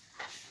said,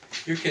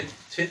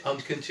 I'm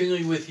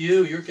continuing with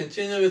you, you're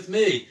continuing with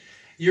me.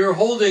 You're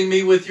holding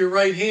me with your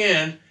right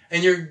hand,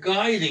 and you're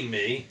guiding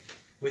me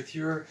with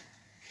your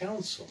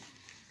counsel.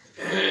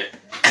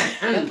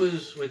 That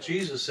was what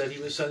Jesus said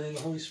he was sending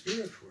the Holy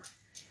Spirit for.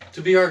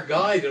 To be our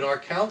guide and our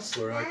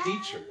counselor, our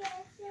teacher.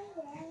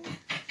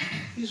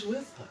 He's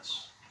with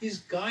us. He's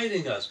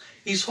guiding us.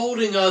 He's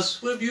holding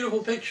us. What a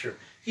beautiful picture.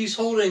 He's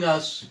holding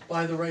us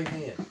by the right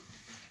hand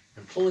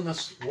and pulling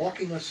us,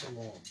 walking us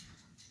along.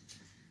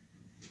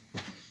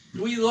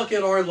 Do we look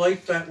at our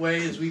life that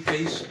way as we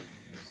face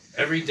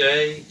every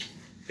day,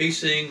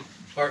 facing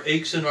our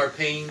aches and our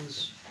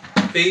pains,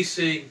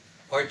 facing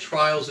our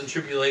trials and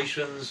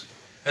tribulations,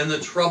 and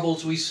the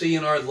troubles we see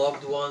in our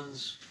loved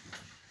ones?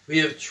 We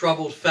have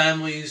troubled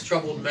families,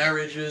 troubled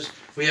marriages.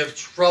 We have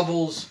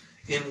troubles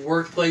in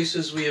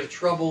workplaces. We have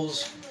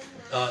troubles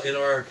in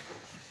our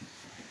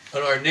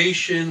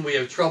nation. We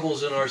have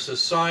troubles in our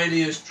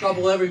society. There's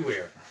trouble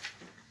everywhere.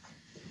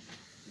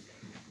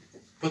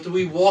 But do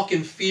we walk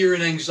in fear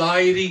and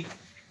anxiety?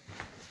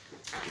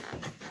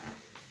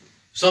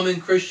 Some in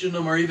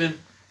Christendom are even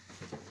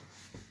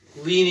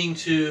leaning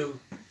to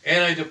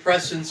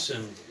antidepressants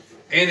and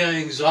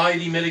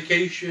anti-anxiety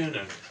medication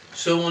and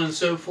so on and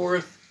so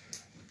forth.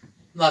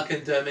 I'm not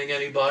condemning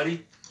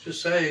anybody,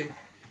 just saying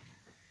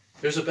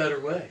there's a better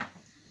way.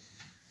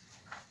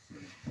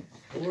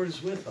 The Lord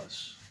is with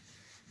us.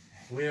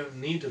 We don't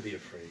need to be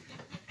afraid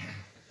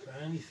of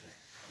anything.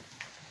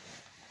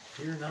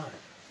 Fear not.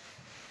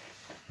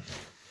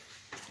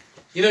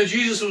 You know,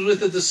 Jesus was with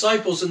the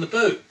disciples in the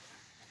boat.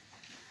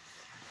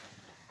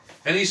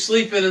 And he's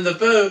sleeping in the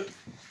boat.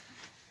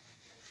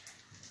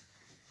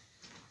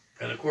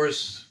 And of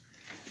course,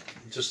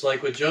 just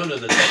like with Jonah,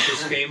 the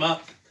tempest came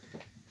up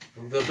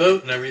from the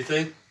boat and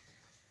everything.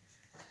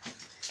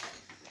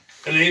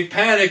 And they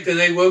panicked and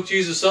they woke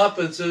Jesus up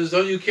and says,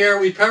 don't you care, are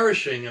we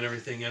perishing and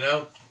everything, you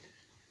know?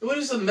 What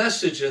is the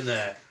message in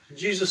that?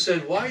 Jesus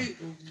said, why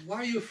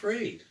are you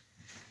afraid?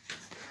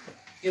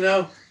 You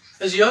know,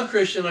 as a young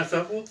Christian, I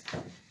thought, well,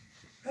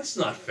 that's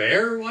not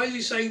fair. Why is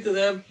he saying to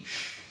them,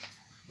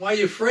 why are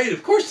you afraid?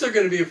 Of course they're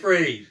going to be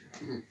afraid.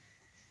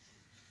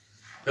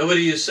 But what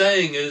he is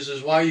saying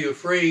is why are you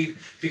afraid?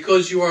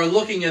 Because you are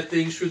looking at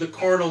things through the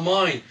carnal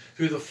mind,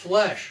 through the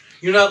flesh.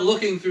 You're not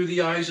looking through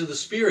the eyes of the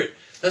Spirit.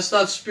 That's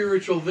not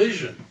spiritual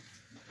vision.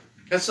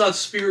 That's not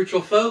spiritual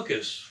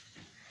focus.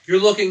 You're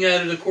looking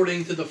at it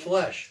according to the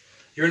flesh.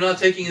 You're not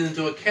taking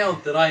into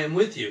account that I am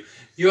with you.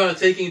 You're not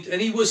taking,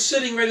 and he was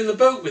sitting right in the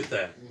boat with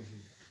them.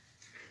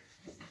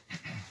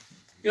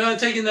 You're not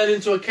taking that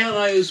into account.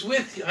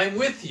 I'm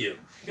with you.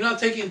 You're not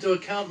taking into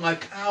account my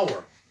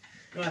power.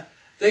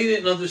 They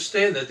didn't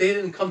understand that. They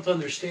didn't come to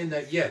understand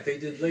that yet. They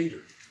did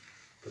later.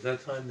 But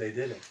that time they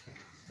didn't.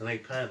 And they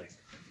panicked.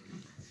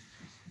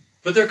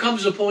 But there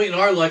comes a point in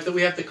our life that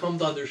we have to come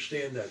to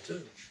understand that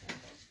too.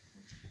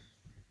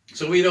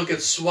 So we don't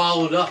get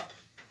swallowed up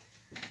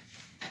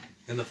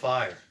in the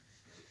fire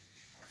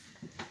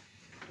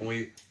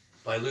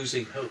by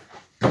losing hope.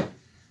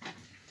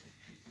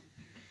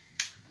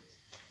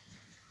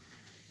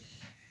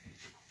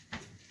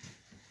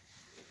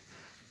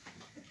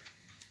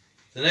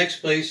 The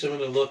next place I'm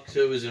going to look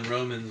to is in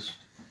Romans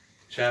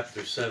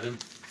chapter 7.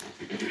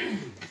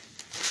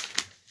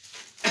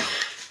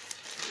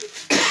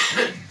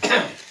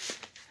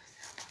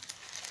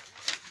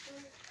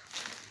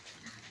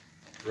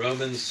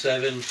 Romans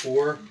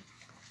 7:4.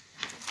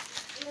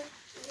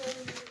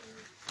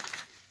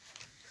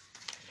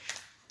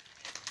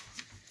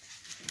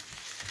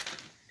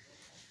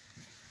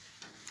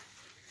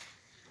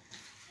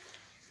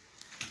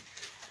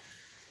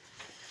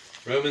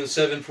 Romans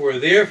 7:4.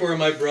 Therefore,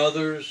 my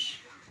brothers,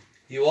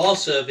 you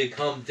also have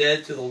become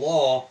dead to the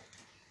law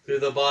through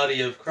the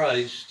body of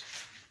Christ,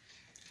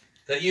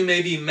 that you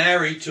may be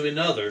married to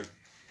another,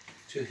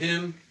 to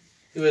him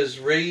who is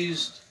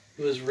raised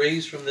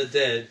from the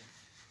dead,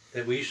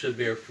 that we should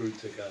bear fruit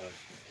to God.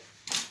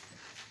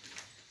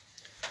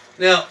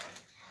 Now,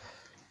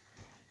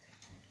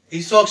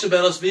 he talks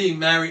about us being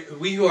married.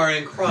 We who are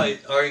in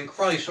Christ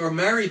are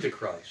married to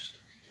Christ.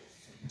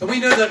 And we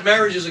know that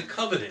marriage is a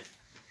covenant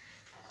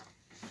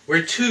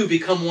where two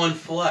become one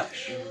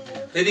flesh.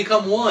 They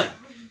become one.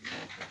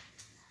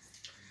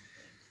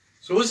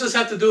 So what does this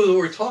have to do with what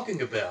we're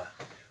talking about?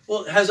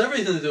 Well, it has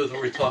everything to do with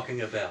what we're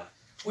talking about.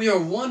 We are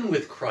one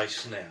with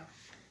Christ now.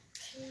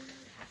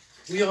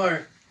 We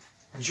are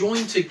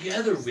joined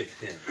together with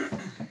him.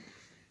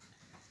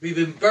 We've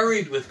been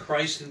buried with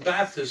Christ in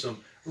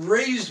baptism,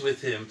 raised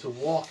with him to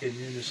walk in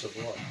newness of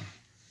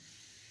life.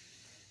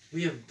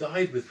 We have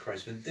died with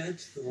Christ, been dead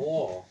to the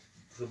law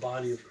of the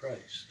body of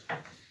Christ,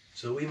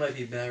 so we might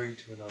be married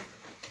to another,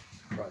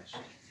 Christ.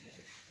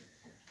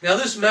 Now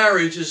this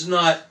marriage is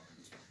not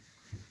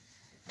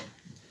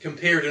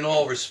compared in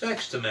all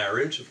respects to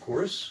marriage, of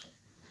course,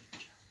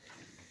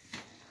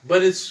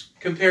 but it's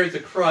compared to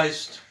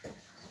Christ,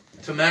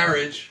 to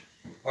marriage.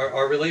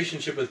 Our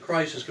relationship with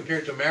Christ is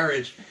compared to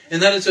marriage in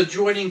that it's a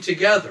joining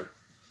together.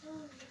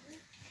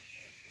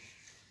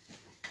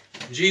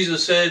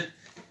 Jesus said,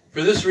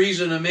 for this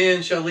reason a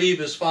man shall leave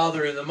his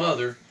father and the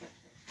mother,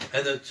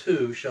 and the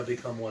two shall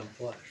become one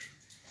flesh.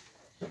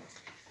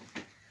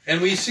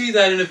 And we see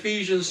that in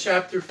Ephesians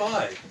chapter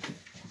 5,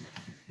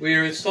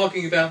 where it's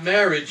talking about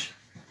marriage.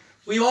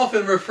 We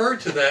often refer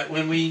to that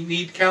when we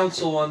need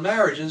counsel on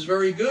marriage, and it's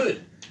very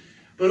good.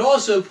 But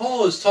also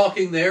Paul is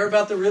talking there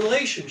about the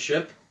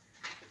relationship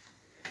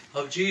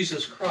of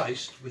Jesus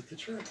Christ with the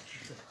church.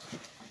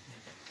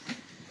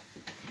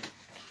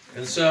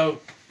 And so,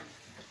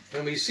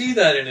 when we see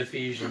that in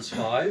Ephesians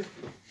 5,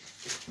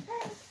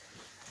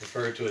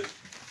 refer to it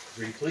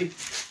briefly.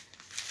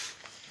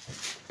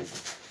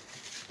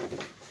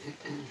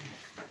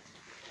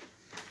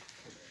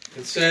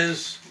 It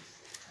says,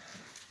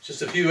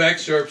 just a few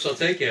excerpts I'll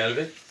take out of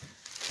it.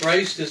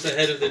 Christ is the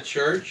head of the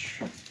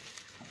church,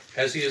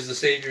 as he is the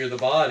Savior of the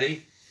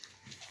body.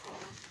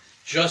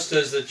 Just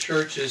as the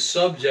church is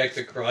subject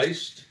to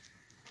Christ,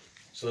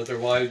 so that their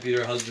wives be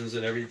their husbands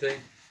and everything.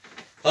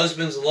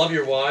 Husbands, love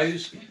your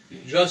wives,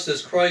 just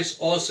as Christ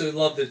also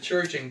loved the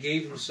church and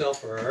gave himself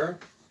for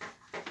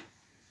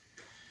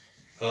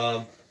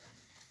her.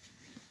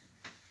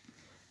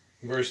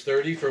 Verse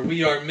 30, for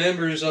we are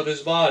members of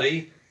his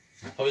body,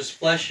 of his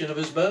flesh and of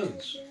his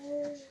bones.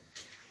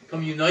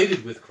 Become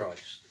united with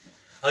Christ.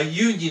 A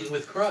union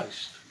with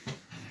Christ.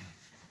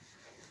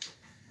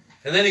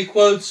 And then he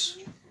quotes,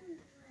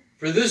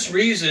 for this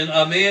reason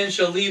a man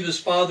shall leave his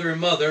father and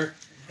mother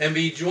and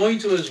be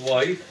joined to his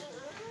wife,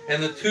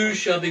 and the two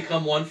shall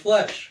become one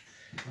flesh.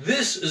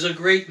 This is a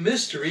great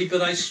mystery,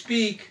 but I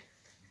speak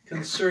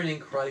concerning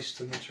Christ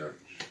and the church.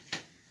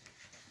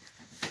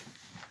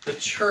 The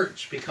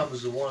church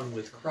becomes the one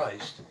with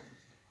Christ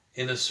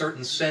in a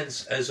certain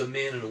sense as a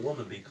man and a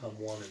woman become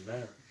one in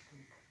marriage.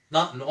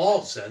 Not in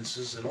all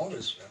senses, in all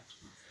respects,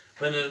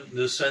 but in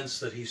the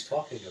sense that he's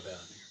talking about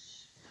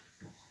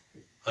here.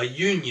 A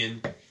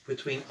union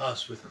between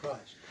us with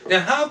Christ.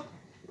 Now,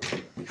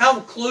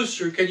 how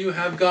closer can you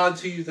have God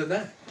to you than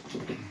that?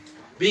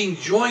 Being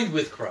joined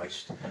with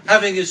Christ,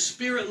 having His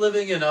Spirit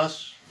living in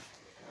us,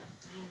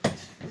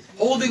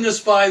 holding us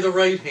by the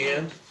right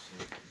hand,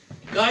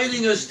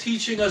 guiding us,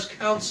 teaching us,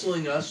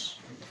 counseling us,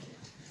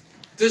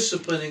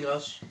 disciplining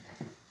us.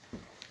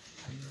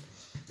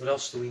 What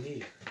else do we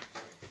need?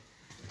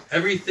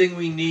 Everything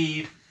we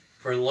need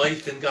for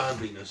life and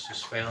godliness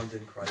is found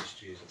in Christ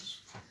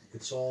Jesus.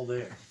 It's all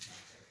there.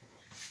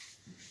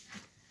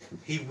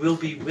 He will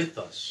be with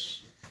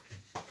us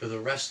for the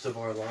rest of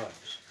our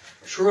lives.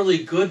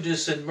 Surely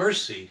goodness and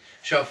mercy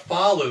shall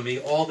follow me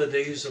all the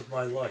days of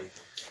my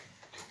life,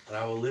 and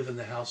I will live in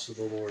the house of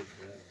the Lord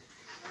forever.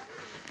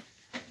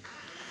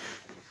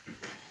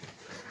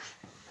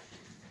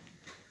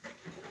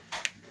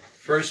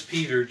 1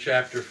 Peter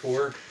chapter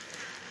 4.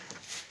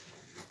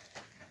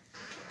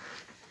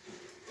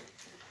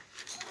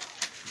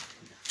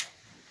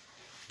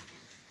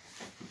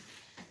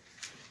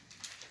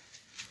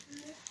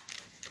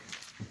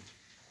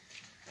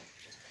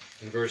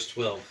 In verse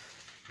 12.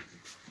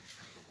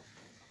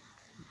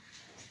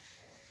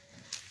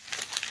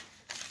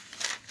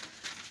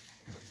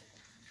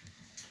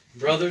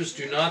 Brothers,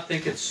 do not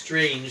think it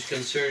strange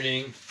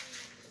concerning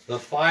the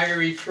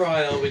fiery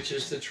trial which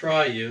is to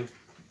try you,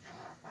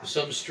 or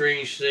some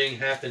strange thing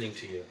happening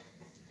to you.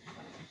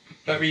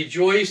 But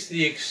rejoice to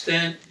the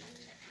extent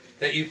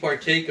that you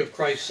partake of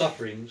Christ's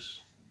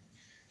sufferings,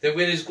 that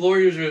when His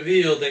glory is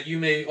revealed, that you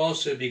may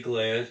also be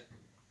glad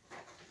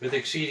with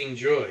exceeding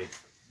joy.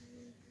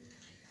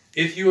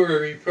 If you are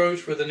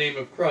reproached for the name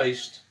of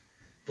Christ,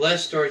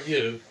 blessed are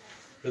you,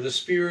 for the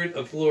Spirit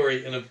of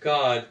glory and of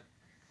God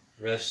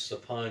rests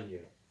upon you.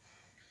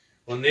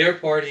 On their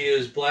part He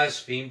is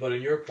blasphemed, but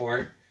on your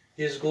part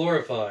He is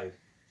glorified.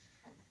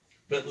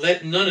 But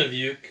let none of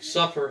you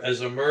suffer as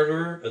a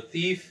murderer, a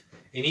thief,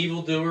 an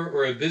evildoer,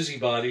 or a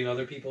busybody in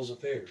other people's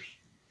affairs.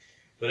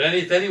 But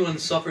if anyone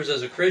suffers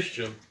as a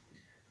Christian,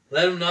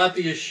 let him not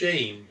be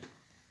ashamed,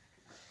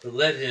 but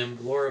let him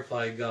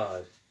glorify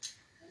God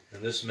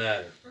in this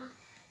matter.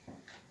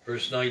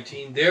 Verse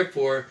 19,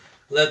 therefore,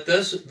 let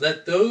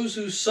those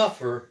who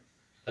suffer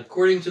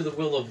according to the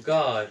will of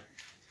God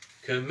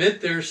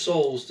commit their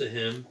souls to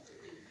Him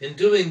in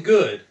doing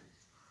good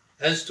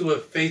as to a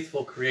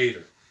faithful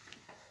Creator.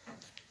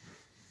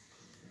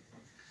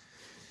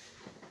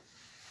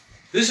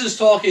 This is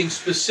talking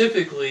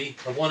specifically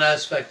of one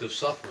aspect of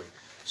suffering.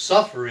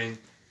 Suffering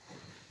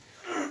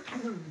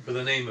for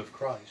the name of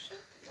Christ.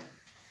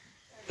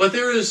 But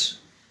there is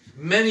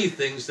many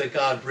things that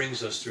God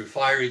brings us through,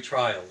 fiery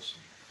trials.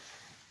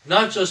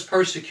 Not just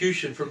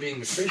persecution for being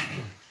a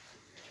Christian,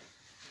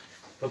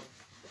 but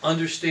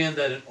understand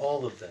that in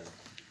all of them,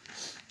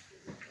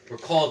 we're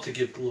called to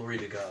give glory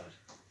to God.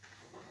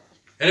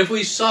 And if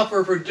we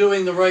suffer for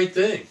doing the right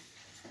thing,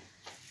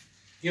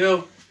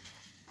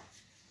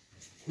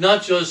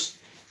 not just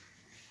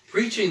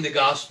preaching the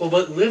gospel,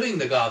 but living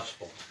the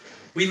gospel.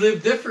 We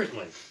live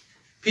differently.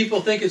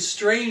 People think it's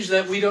strange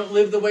that we don't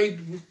live the way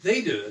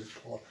they do, as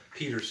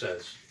Peter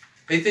says.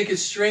 They think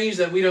it's strange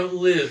that we don't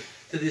live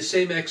to the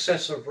same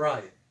excess of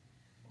riot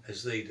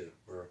as they do,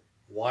 or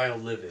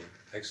wild living,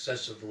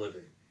 excessive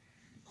living,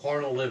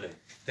 carnal living.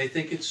 They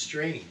think it's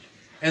strange.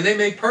 And they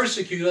may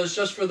persecute us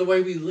just for the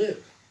way we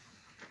live.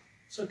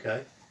 It's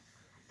okay.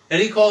 And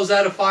he calls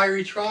that a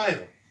fiery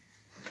trial.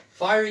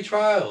 Fiery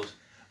trials.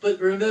 But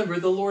remember,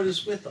 the Lord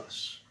is with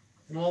us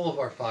in all of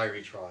our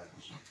fiery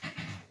trials.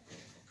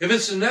 If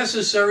it's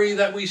necessary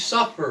that we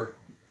suffer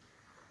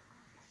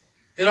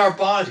in our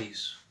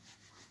bodies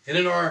and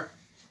in our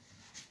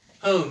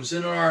homes,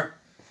 in our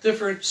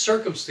different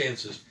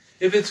circumstances,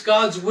 if it's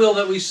God's will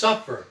that we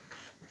suffer,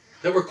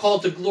 that we're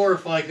called to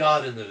glorify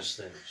God in those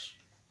things.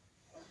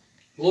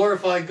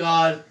 Glorify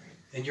God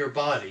in your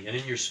body and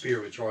in your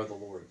spirit, which are the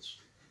Lord's.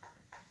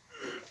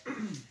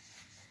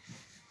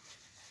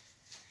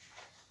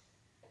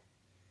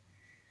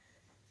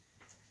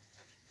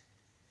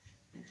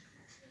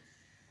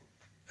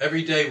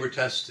 Every day we're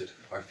tested.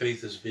 Our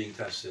faith is being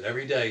tested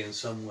every day in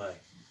some way.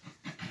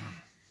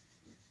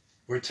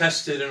 We're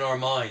tested in our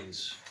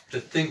minds to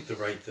think the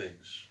right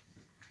things,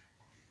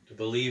 to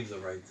believe the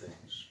right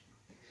things.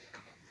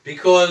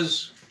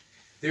 Because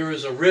there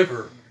is a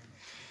river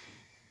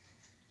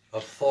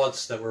of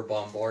thoughts that we're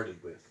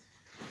bombarded with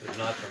that are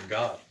not from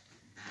God.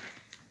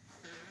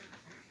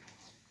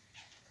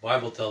 The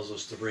Bible tells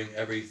us to bring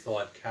every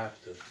thought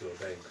captive to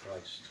obeying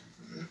Christ.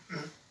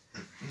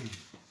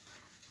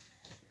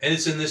 And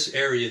it's in this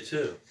area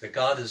too, that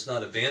God has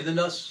not abandoned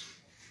us,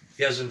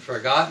 He hasn't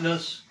forgotten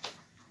us,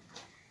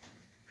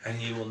 and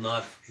He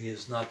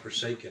has not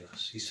forsaken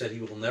us. He said He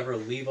will never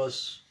leave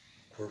us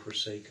or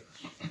forsake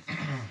us.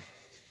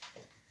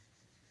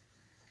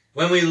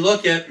 When we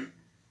look at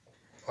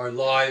our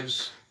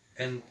lives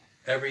and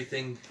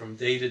everything from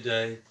day to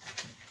day,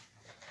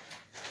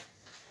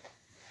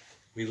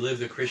 we live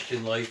the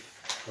Christian life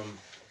from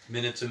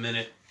minute to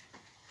minute,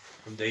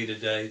 from day to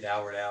day,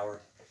 hour to hour,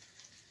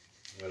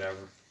 whatever,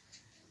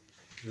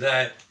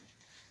 that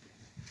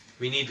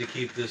we need to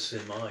keep this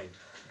in mind.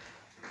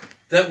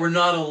 that we're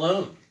not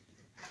alone.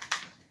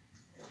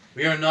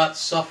 We are not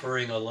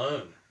suffering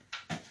alone.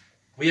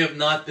 We have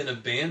not been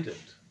abandoned.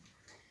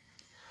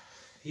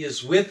 He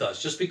is with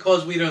us. Just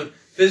because we don't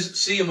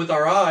see him with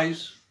our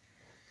eyes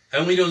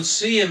and we don't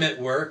see him at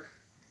work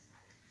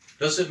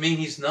doesn't mean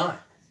he's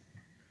not.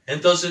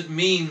 And doesn't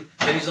mean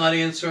that he's not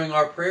answering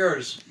our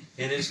prayers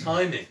in his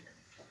timing.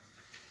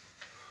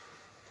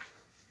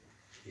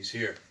 He's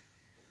here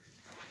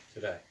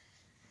today.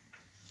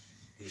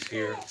 He's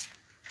here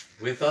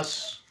with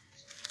us.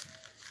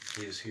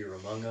 He is here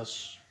among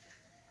us.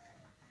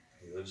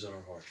 He lives in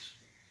our hearts.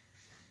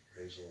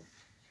 Praise the Lord.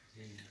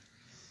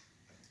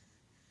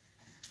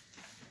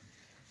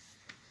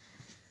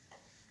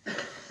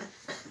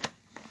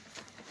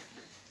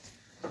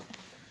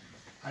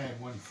 I had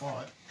one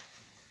thought.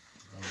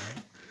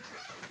 Okay.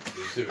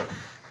 Me too.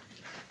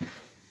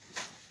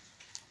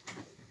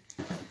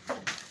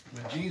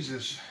 When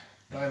Jesus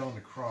died on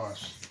the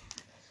cross,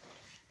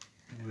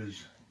 he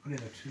was put in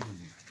a tomb.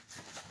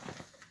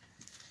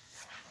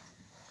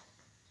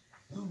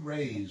 Who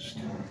raised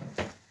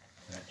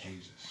that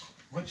Jesus?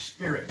 What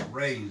spirit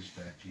raised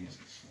that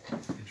Jesus?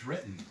 It's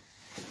written.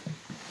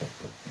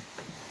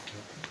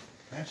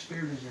 That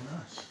spirit is in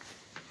us.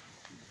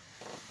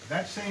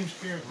 That same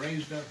spirit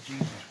raised up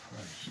Jesus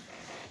Christ.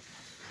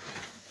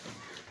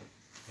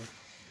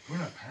 We're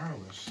not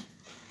powerless.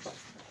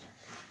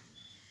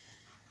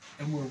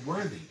 And we're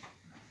worthy.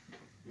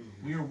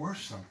 We are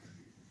worth something.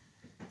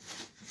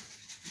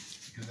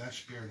 Because that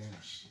spirit in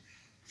us.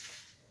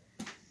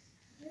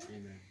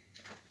 Amen.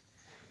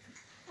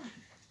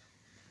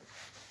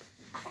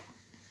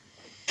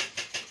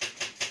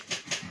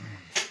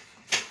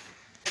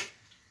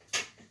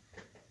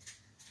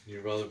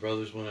 Your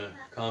brothers want to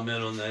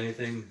comment on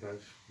anything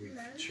we've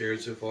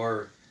shared so far,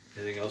 or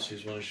anything else you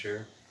just want to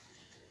share?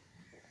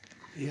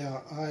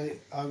 Yeah,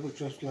 I would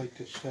just like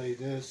to say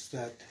this,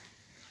 that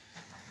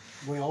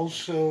we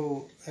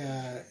also,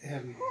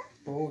 in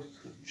both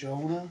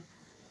Jonah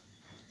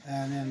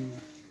and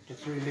in the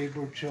three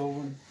Hebrew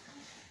children,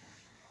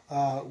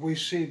 we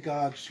see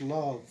God's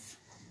love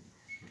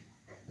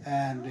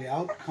and the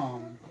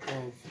outcome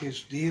of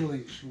his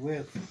dealings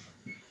with,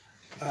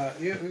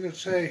 you could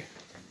say,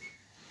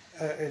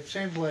 it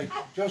seems like,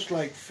 just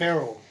like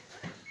Pharaoh,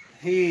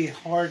 he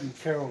hardened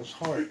Pharaoh's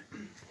heart,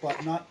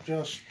 but not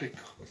just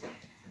because,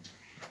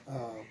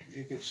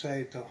 you could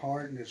say, to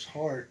harden his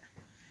heart,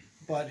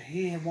 but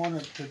he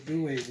wanted to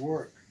do a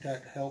work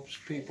that helps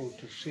people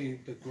to see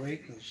the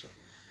greatness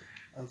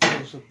of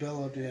his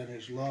ability and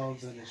his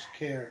love and his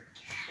care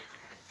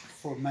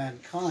for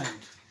mankind.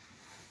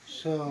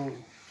 So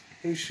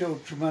he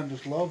showed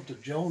tremendous love to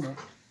Jonah,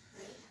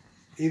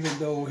 even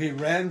though he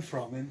ran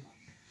from him,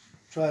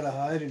 tried to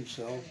hide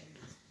himself,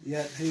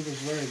 yet he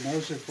was very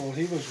merciful.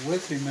 He was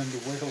with him in the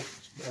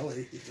whale's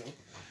belly,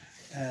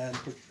 and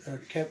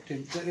kept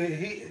him.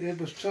 It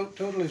was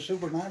totally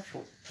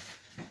supernatural,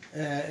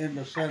 in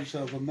the sense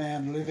of a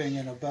man living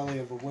in a belly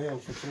of a whale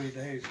for 3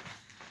 days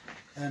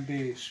and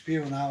be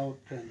spewing out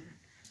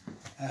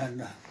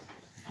and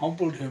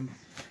humbled him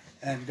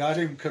and got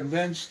him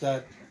convinced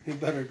that he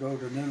better go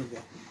to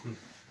Nineveh.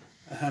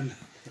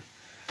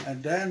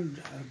 And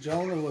then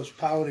Jonah was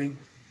pouting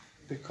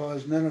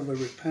because Nineveh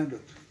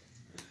repented.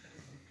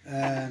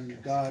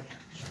 And God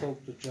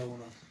spoke to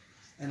Jonah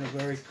in a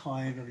very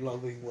kind and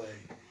loving way.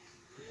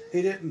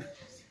 He didn't,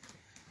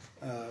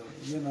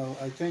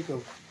 I think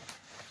of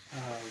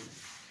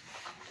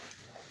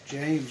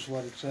James,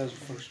 what it says in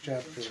the first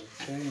chapter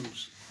of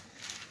James,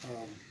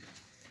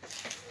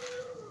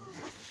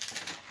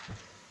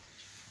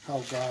 how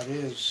God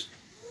is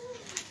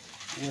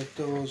with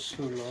those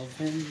who love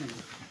him.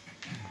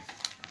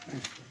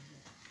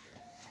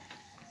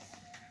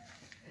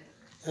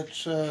 And it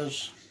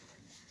says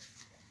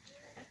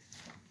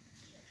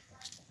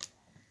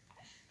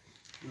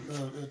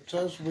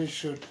we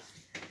should,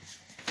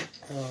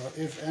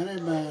 if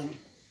any man,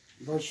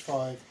 verse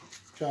 5,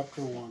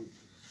 chapter 1,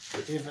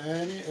 if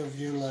any of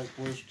you lack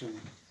wisdom,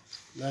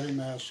 let him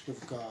ask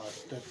of God,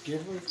 that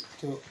giveth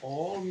to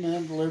all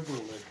men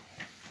liberally.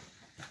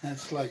 And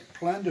it's like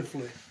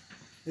plentifully.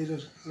 He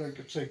just, like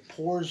it's like,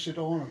 pours it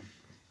on them.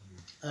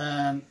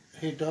 And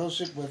he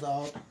does it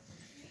without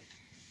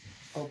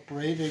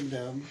upbraiding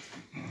them,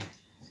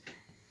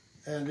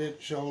 and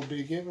it shall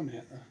be given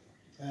him.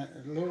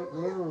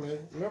 Literally,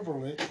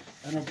 liberally,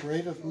 and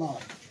upbraideth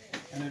not,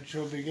 and it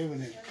shall be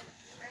given him.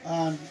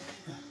 And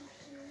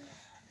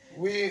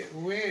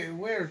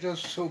we're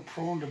just so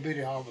prone to be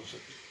the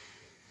opposite.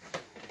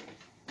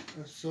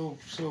 We're so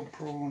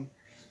prone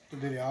to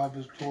be the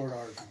opposite toward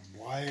our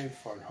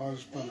wife, our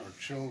husband, our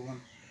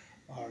children,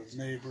 our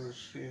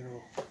neighbors,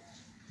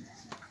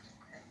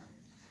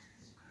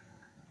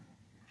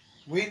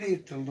 We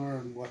need to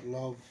learn what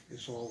love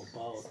is all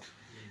about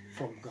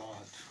from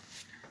God.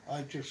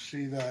 I just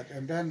see that.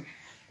 And then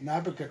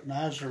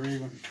Nebuchadnezzar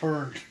even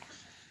turned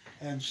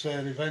and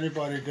said, if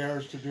anybody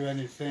dares to do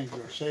anything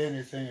or say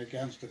anything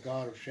against the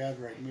God of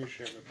Shadrach,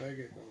 Meshach, and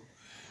Abednego,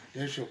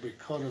 they shall be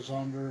cut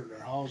asunder and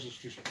their houses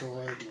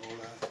destroyed and all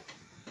that.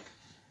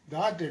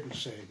 God didn't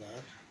say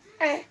that.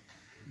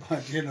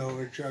 But, you know,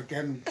 it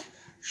again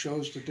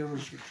shows the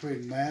difference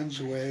between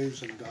man's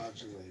ways and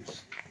God's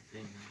ways.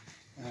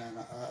 And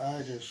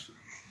I just,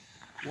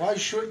 why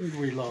shouldn't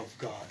we love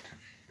God?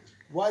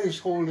 What is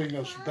holding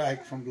us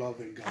back from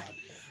loving God?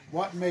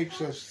 What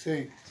makes us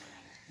think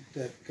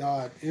that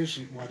God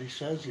isn't what he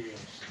says he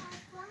is?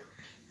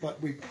 But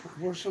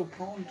we're so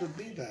prone to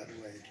be that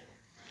way.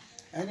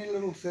 Any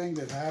little thing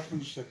that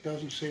happens that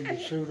doesn't seem to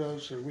suit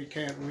us or we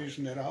can't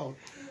reason it out,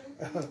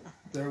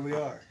 there we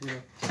are. You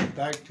know,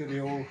 back to the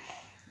old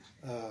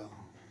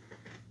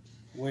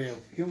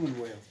human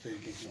way of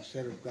thinking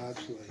instead of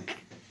God's way.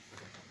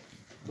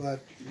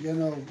 But you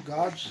know,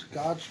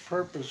 God's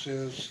purpose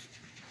is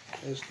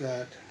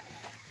that,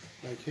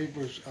 like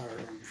Hebrews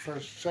or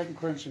 2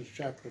 Corinthians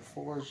chapter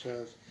 4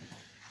 says,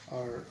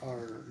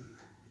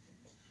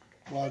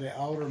 while the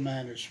outer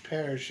man is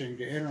perishing,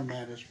 the inner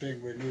man is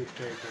being renewed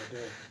day by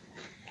day.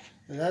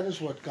 And that is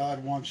what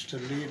God wants to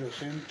lead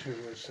us into,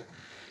 is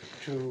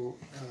to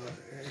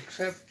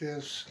accept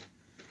this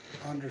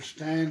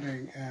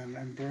understanding and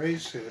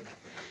embrace it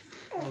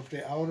of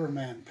the outer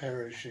man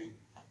perishing,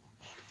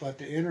 but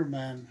the inner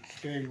man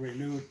being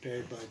renewed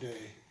day by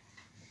day.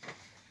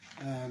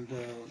 And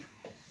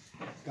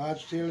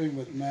God's dealing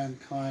with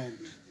mankind,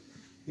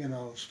 you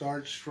know,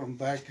 starts from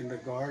back in the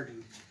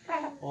garden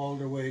all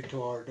the way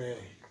to our day.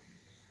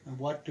 And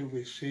what do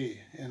we see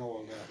in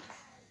all that?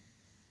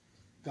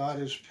 God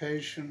is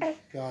patient,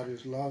 God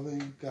is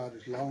loving, God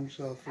is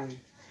long-suffering,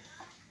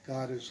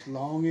 God is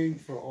longing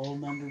for all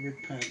men to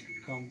repent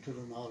and come to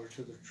the knowledge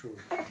of the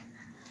truth.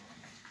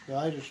 So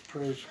I just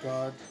praise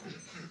God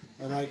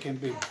that I can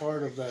be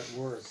part of that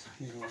work,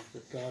 you know,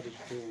 that God is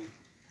doing.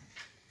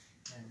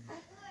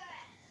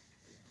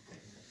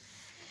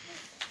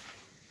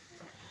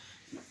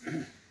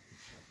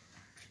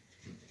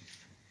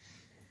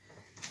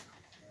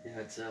 Yeah,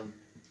 it's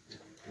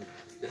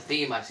the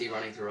theme I see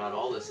running throughout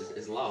all this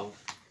is love,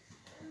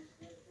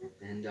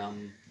 and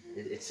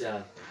it's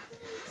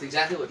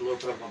exactly what the Lord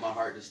put up on my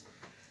heart just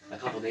a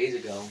couple days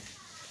ago.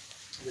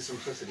 The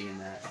simplicity in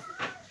that,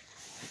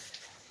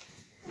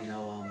 you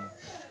know,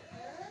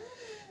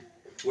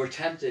 we're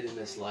tempted in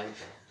this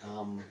life.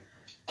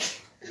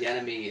 The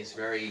enemy is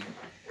very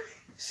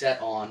set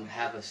on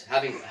having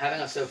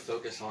us so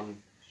focused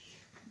on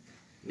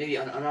maybe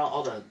on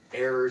all the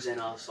errors in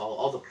us,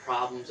 all the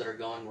problems that are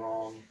going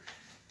wrong,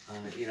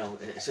 you know,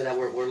 so that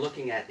we're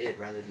looking at it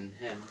rather than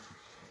him.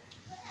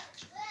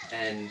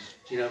 And,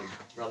 you know,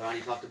 Brother Ron,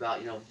 you talked about,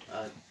 you know,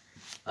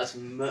 us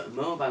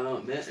moment by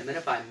moment,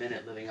 minute by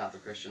minute living out the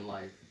Christian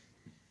life.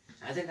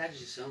 I think that is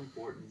just so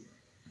important.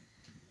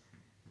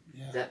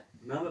 Yeah. That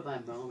moment by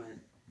moment,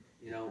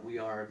 you know,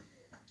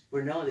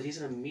 we're knowing that he's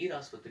going to meet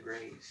us with the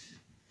grace.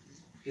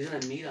 He's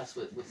going to meet us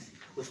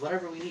with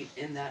whatever we need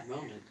in that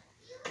moment.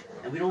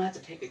 And we don't have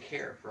to take a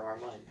care for our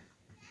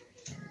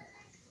life.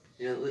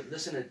 You know,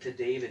 listen to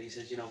David. He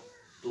says, you know,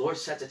 the Lord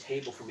sets a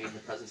table for me in the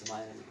presence of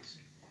my enemies.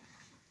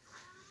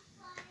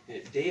 You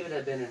know, David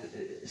had been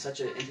in such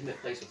an intimate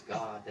place with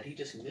God that he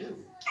just knew.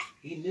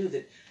 He knew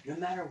that no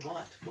matter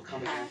what will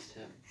come against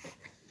him,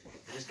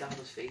 that his God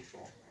was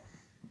faithful.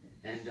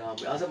 And I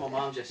was at my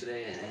mom's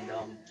yesterday, and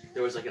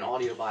there was like an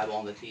audio Bible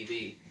on the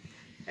TV.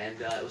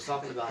 And it was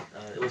talking about,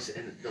 it was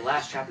in the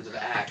last chapters of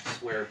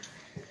Acts where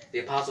the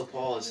Apostle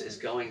Paul is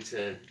going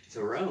to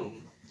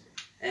Rome,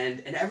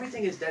 and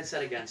everything is dead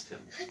set against him.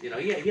 You know,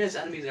 he has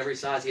enemies on every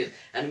side. He has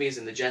enemies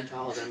in the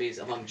Gentiles, enemies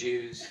among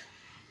Jews,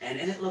 and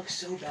it looks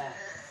so bad.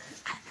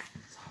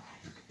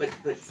 But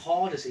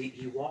Paul just,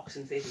 he walks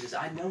in faith and says,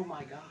 I know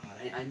my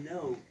God. I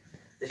know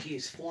that he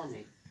is for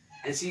me.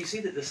 And so you see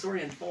that the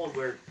story unfold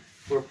where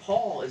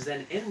Paul is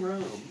then in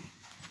Rome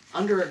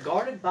under a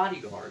guarded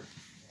bodyguard.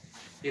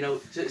 You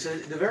know, so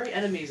the very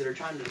enemies that are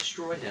trying to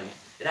destroy him,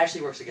 it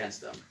actually works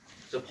against them.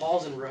 So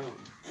Paul's in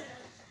Rome.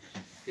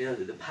 You know,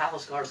 the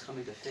palace guard is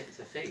coming to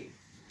faith.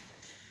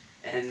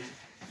 And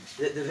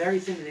the very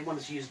thing that they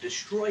wanted to use to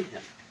destroy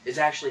him is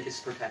actually his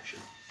protection.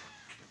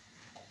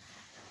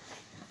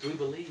 Do we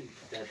believe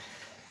that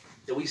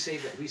we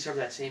serve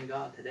that same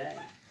God today?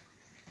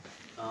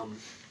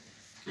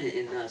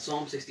 In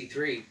Psalm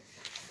 63,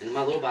 and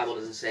my little Bible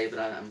doesn't say, but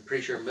I'm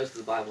pretty sure most of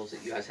the Bibles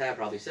that you guys have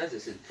probably says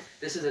this. And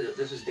this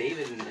was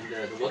David in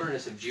the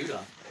wilderness of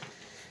Judah.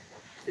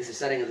 Is the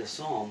setting of the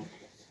psalm.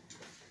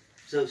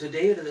 So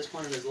David at this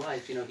point in his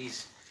life, you know,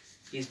 he's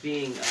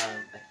being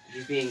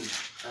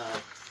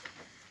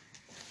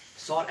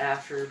sought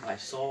after by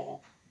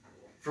Saul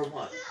for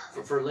what?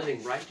 For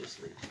living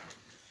righteously,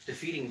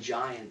 defeating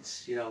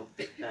giants, you know,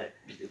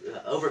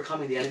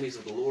 overcoming the enemies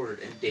of the Lord,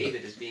 and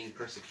David is being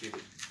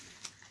persecuted.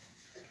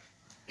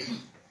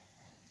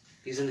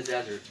 He's in the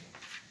desert.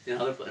 You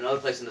know, another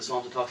place in the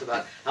Psalms it talks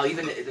about how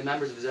even the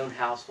members of his own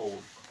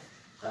household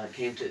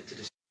came to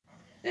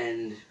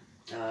and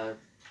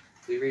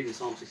we read in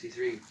Psalm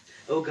 63,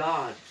 O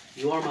God,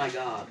 you are my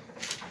God.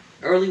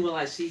 Early will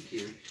I seek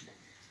you.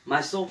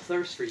 My soul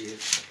thirsts for you.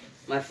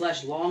 My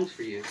flesh longs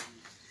for you,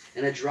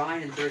 in a dry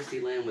and thirsty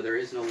land where there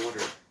is no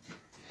water.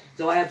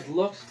 So I have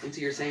looked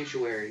into your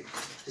sanctuary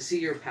to see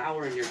your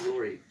power and your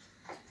glory.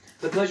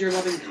 Because your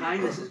loving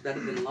kindness is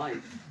better than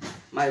life,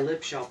 my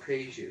lips shall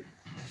praise you.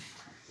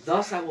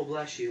 Thus I will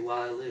bless you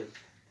while I live.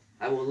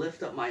 I will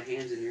lift up my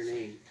hands in your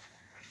name.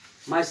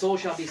 My soul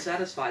shall be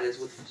satisfied as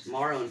with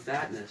marrow and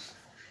fatness,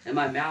 and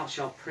my mouth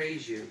shall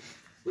praise you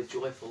with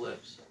joyful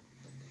lips.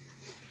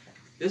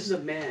 This is a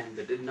man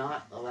that did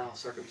not allow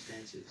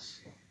circumstances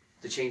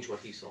to change what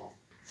he saw.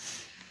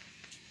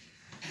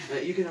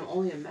 You can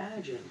only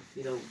imagine,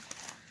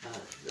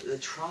 the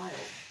trial.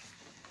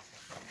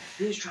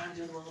 He was trying to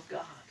do the will of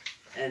God,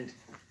 and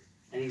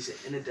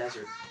he's in a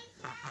desert.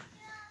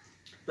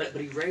 But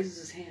he raises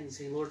his hand and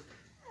saying, Lord,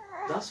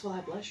 thus will I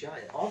bless you.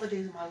 All the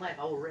days of my life,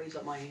 I will raise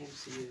up my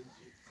hands to you.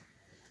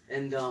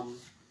 And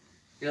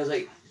it's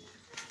like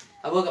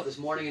I woke up this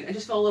morning and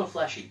just felt a little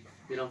fleshy.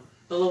 A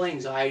little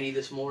anxiety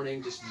this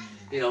morning. Just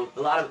a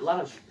lot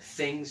of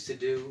things to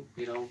do.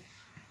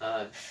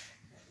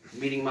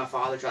 Meeting my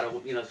father, try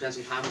to spend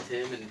some time with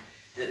him, and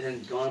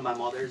then going to my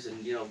mother's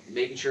and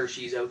making sure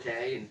she's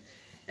okay,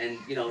 and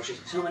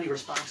just so many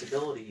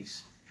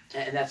responsibilities.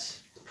 And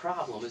that's the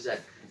problem, is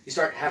that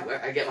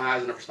I get my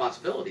eyes on the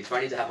responsibilities, so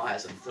I need to have my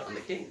eyes on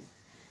the King.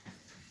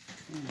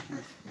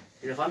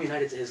 If I'm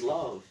united to His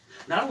love,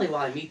 not only will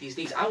I meet these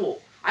needs, I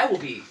will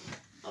be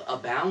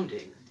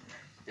abounding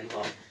in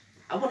love.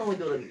 I won't only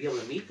be able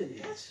to meet the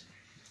needs,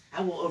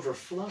 I will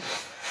overflow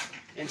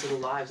into the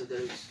lives of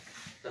those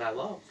that I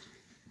love.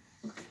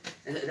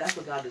 And that's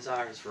what God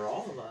desires for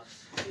all of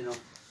us.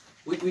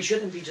 We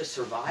shouldn't be just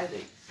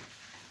surviving.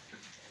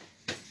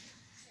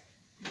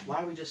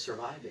 Why are we just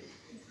surviving?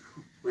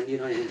 When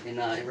in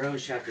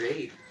Romans chapter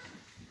 8,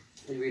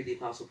 we read the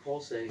Apostle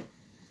Paul say,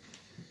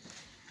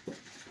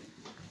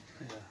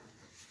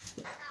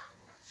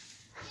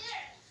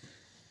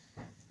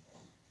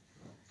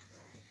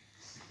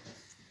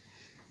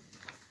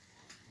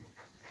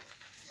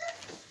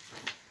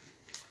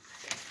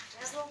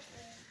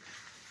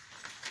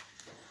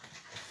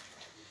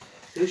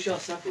 who shall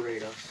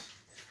separate us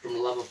from the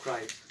love of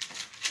Christ?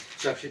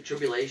 Shall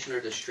tribulation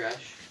or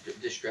distress?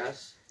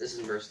 This is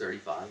in verse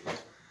 35,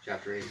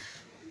 chapter 8.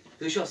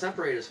 Who shall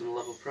separate us from the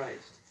love of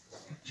Christ?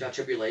 Shall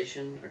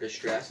tribulation or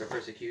distress or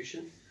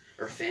persecution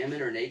or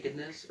famine or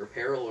nakedness or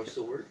peril or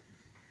sword?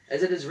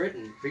 As it is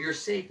written, for your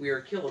sake we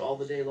are killed all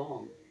the day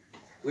long.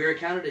 We are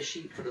accounted as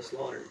sheep for the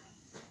slaughter.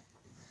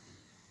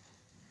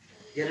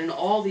 Yet in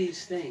all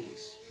these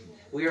things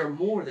we are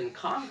more than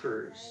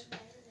conquerors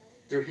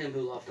through Him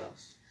who loved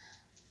us.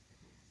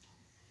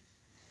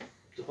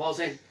 So Paul's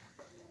saying,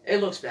 it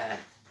looks bad.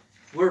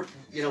 We're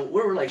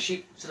like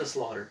sheep to the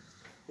slaughter.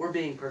 We're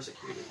being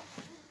persecuted.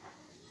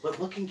 But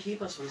what can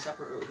keep us from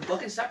what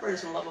can separate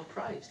us from the love of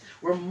Christ?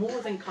 We're more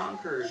than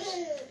conquerors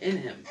in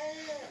Him.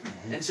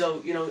 And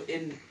so,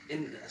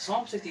 in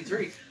Psalm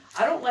 63,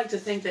 I don't like to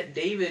think that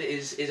David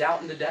is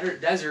out in the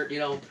desert,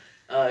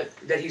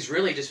 that he's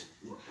really just,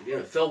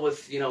 filled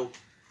with,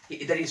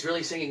 that he's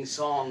really singing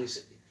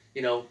songs,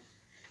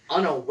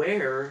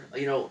 unaware,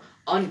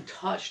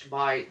 untouched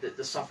by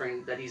the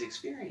suffering that he's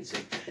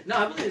experiencing. No,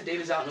 I believe that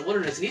David's out in the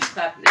wilderness and he's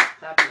clapping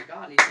to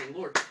God and he's saying,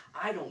 Lord,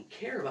 I don't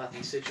care about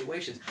these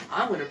situations.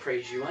 I'm going to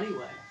praise you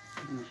anyway.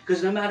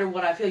 Because no matter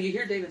what I feel, you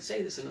hear David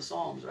say this in the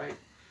Psalms, right?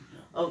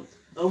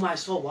 Oh my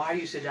soul, why are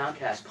you so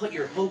downcast? Put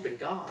your hope in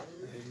God.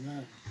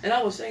 Amen. And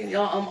I was saying,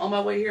 on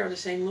my way here, I was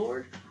saying,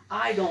 Lord,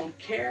 I don't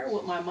care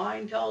what my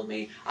mind tells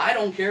me. I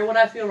don't care what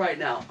I feel right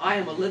now. I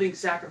am a living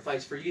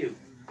sacrifice for you.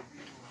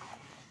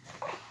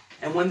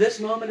 And when this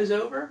moment is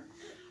over,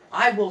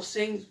 I will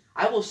sing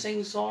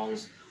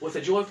songs with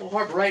a joyful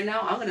heart. But right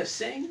now, I'm going to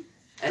sing,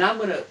 and I'm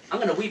going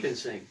to weep and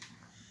sing.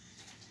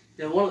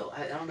 I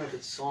don't know if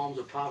it's Psalms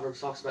or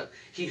Proverbs talks about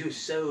he who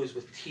sows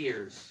with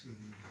tears,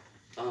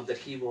 that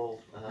he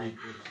will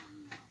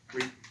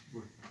reap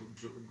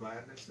with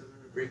gladness.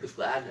 Reap with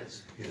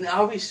gladness. Yeah.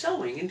 Now, are we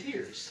sowing in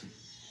tears?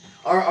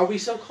 Are we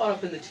so caught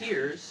up in the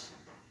tears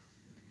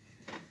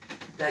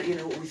that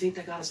we think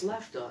that God has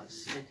left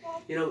us?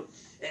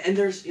 And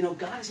there's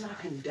God is not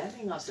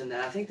condemning us in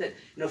that. I think that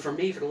for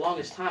me, for the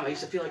longest time, I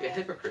used to feel like a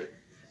hypocrite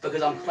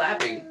because I'm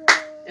clapping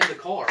in the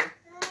car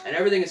and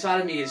everything inside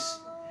of me is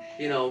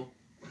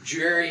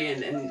dreary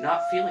and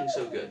not feeling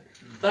so good.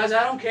 But I said,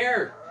 I don't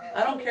care.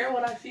 I don't care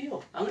what I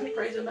feel. I'm going to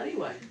praise Him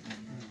anyway.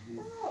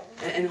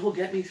 And He'll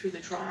get me through the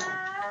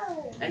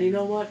trial. And you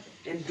know what?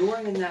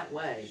 Enduring in that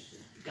way,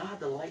 God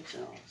delights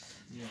in us.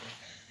 Yeah.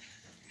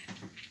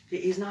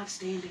 He's not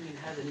standing in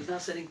heaven. He's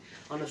not sitting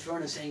on the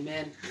throne and saying,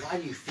 man, why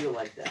do you feel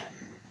like that?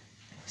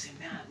 He's saying,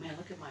 man,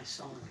 look at my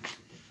son.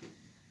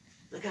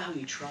 Look at how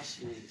he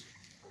trusts me.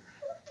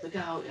 Look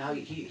at how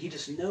he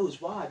just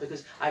knows why,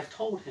 because I've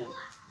told him.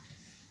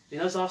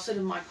 So I'll sit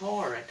in my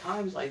car at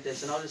times like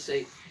this, and I'll just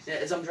say,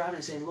 as I'm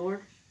driving, saying,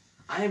 Lord,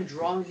 I am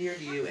drawing near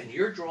to you, and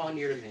you're drawing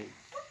near to me.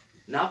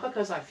 Not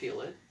because I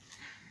feel it,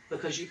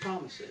 because you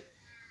promise it.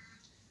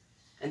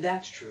 And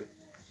that's true.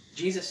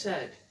 Jesus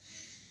said,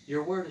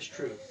 your word is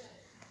truth.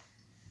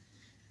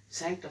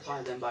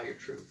 Sanctify them by your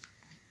truth.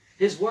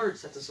 His word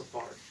sets us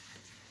apart.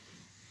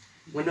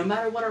 When no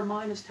matter what our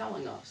mind is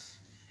telling us,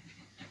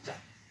 it's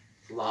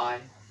a lie,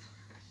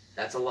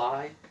 that's a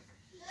lie,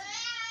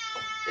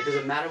 It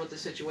doesn't matter what the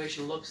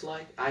situation looks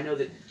like. I know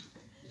that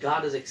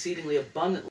God is exceedingly abundantly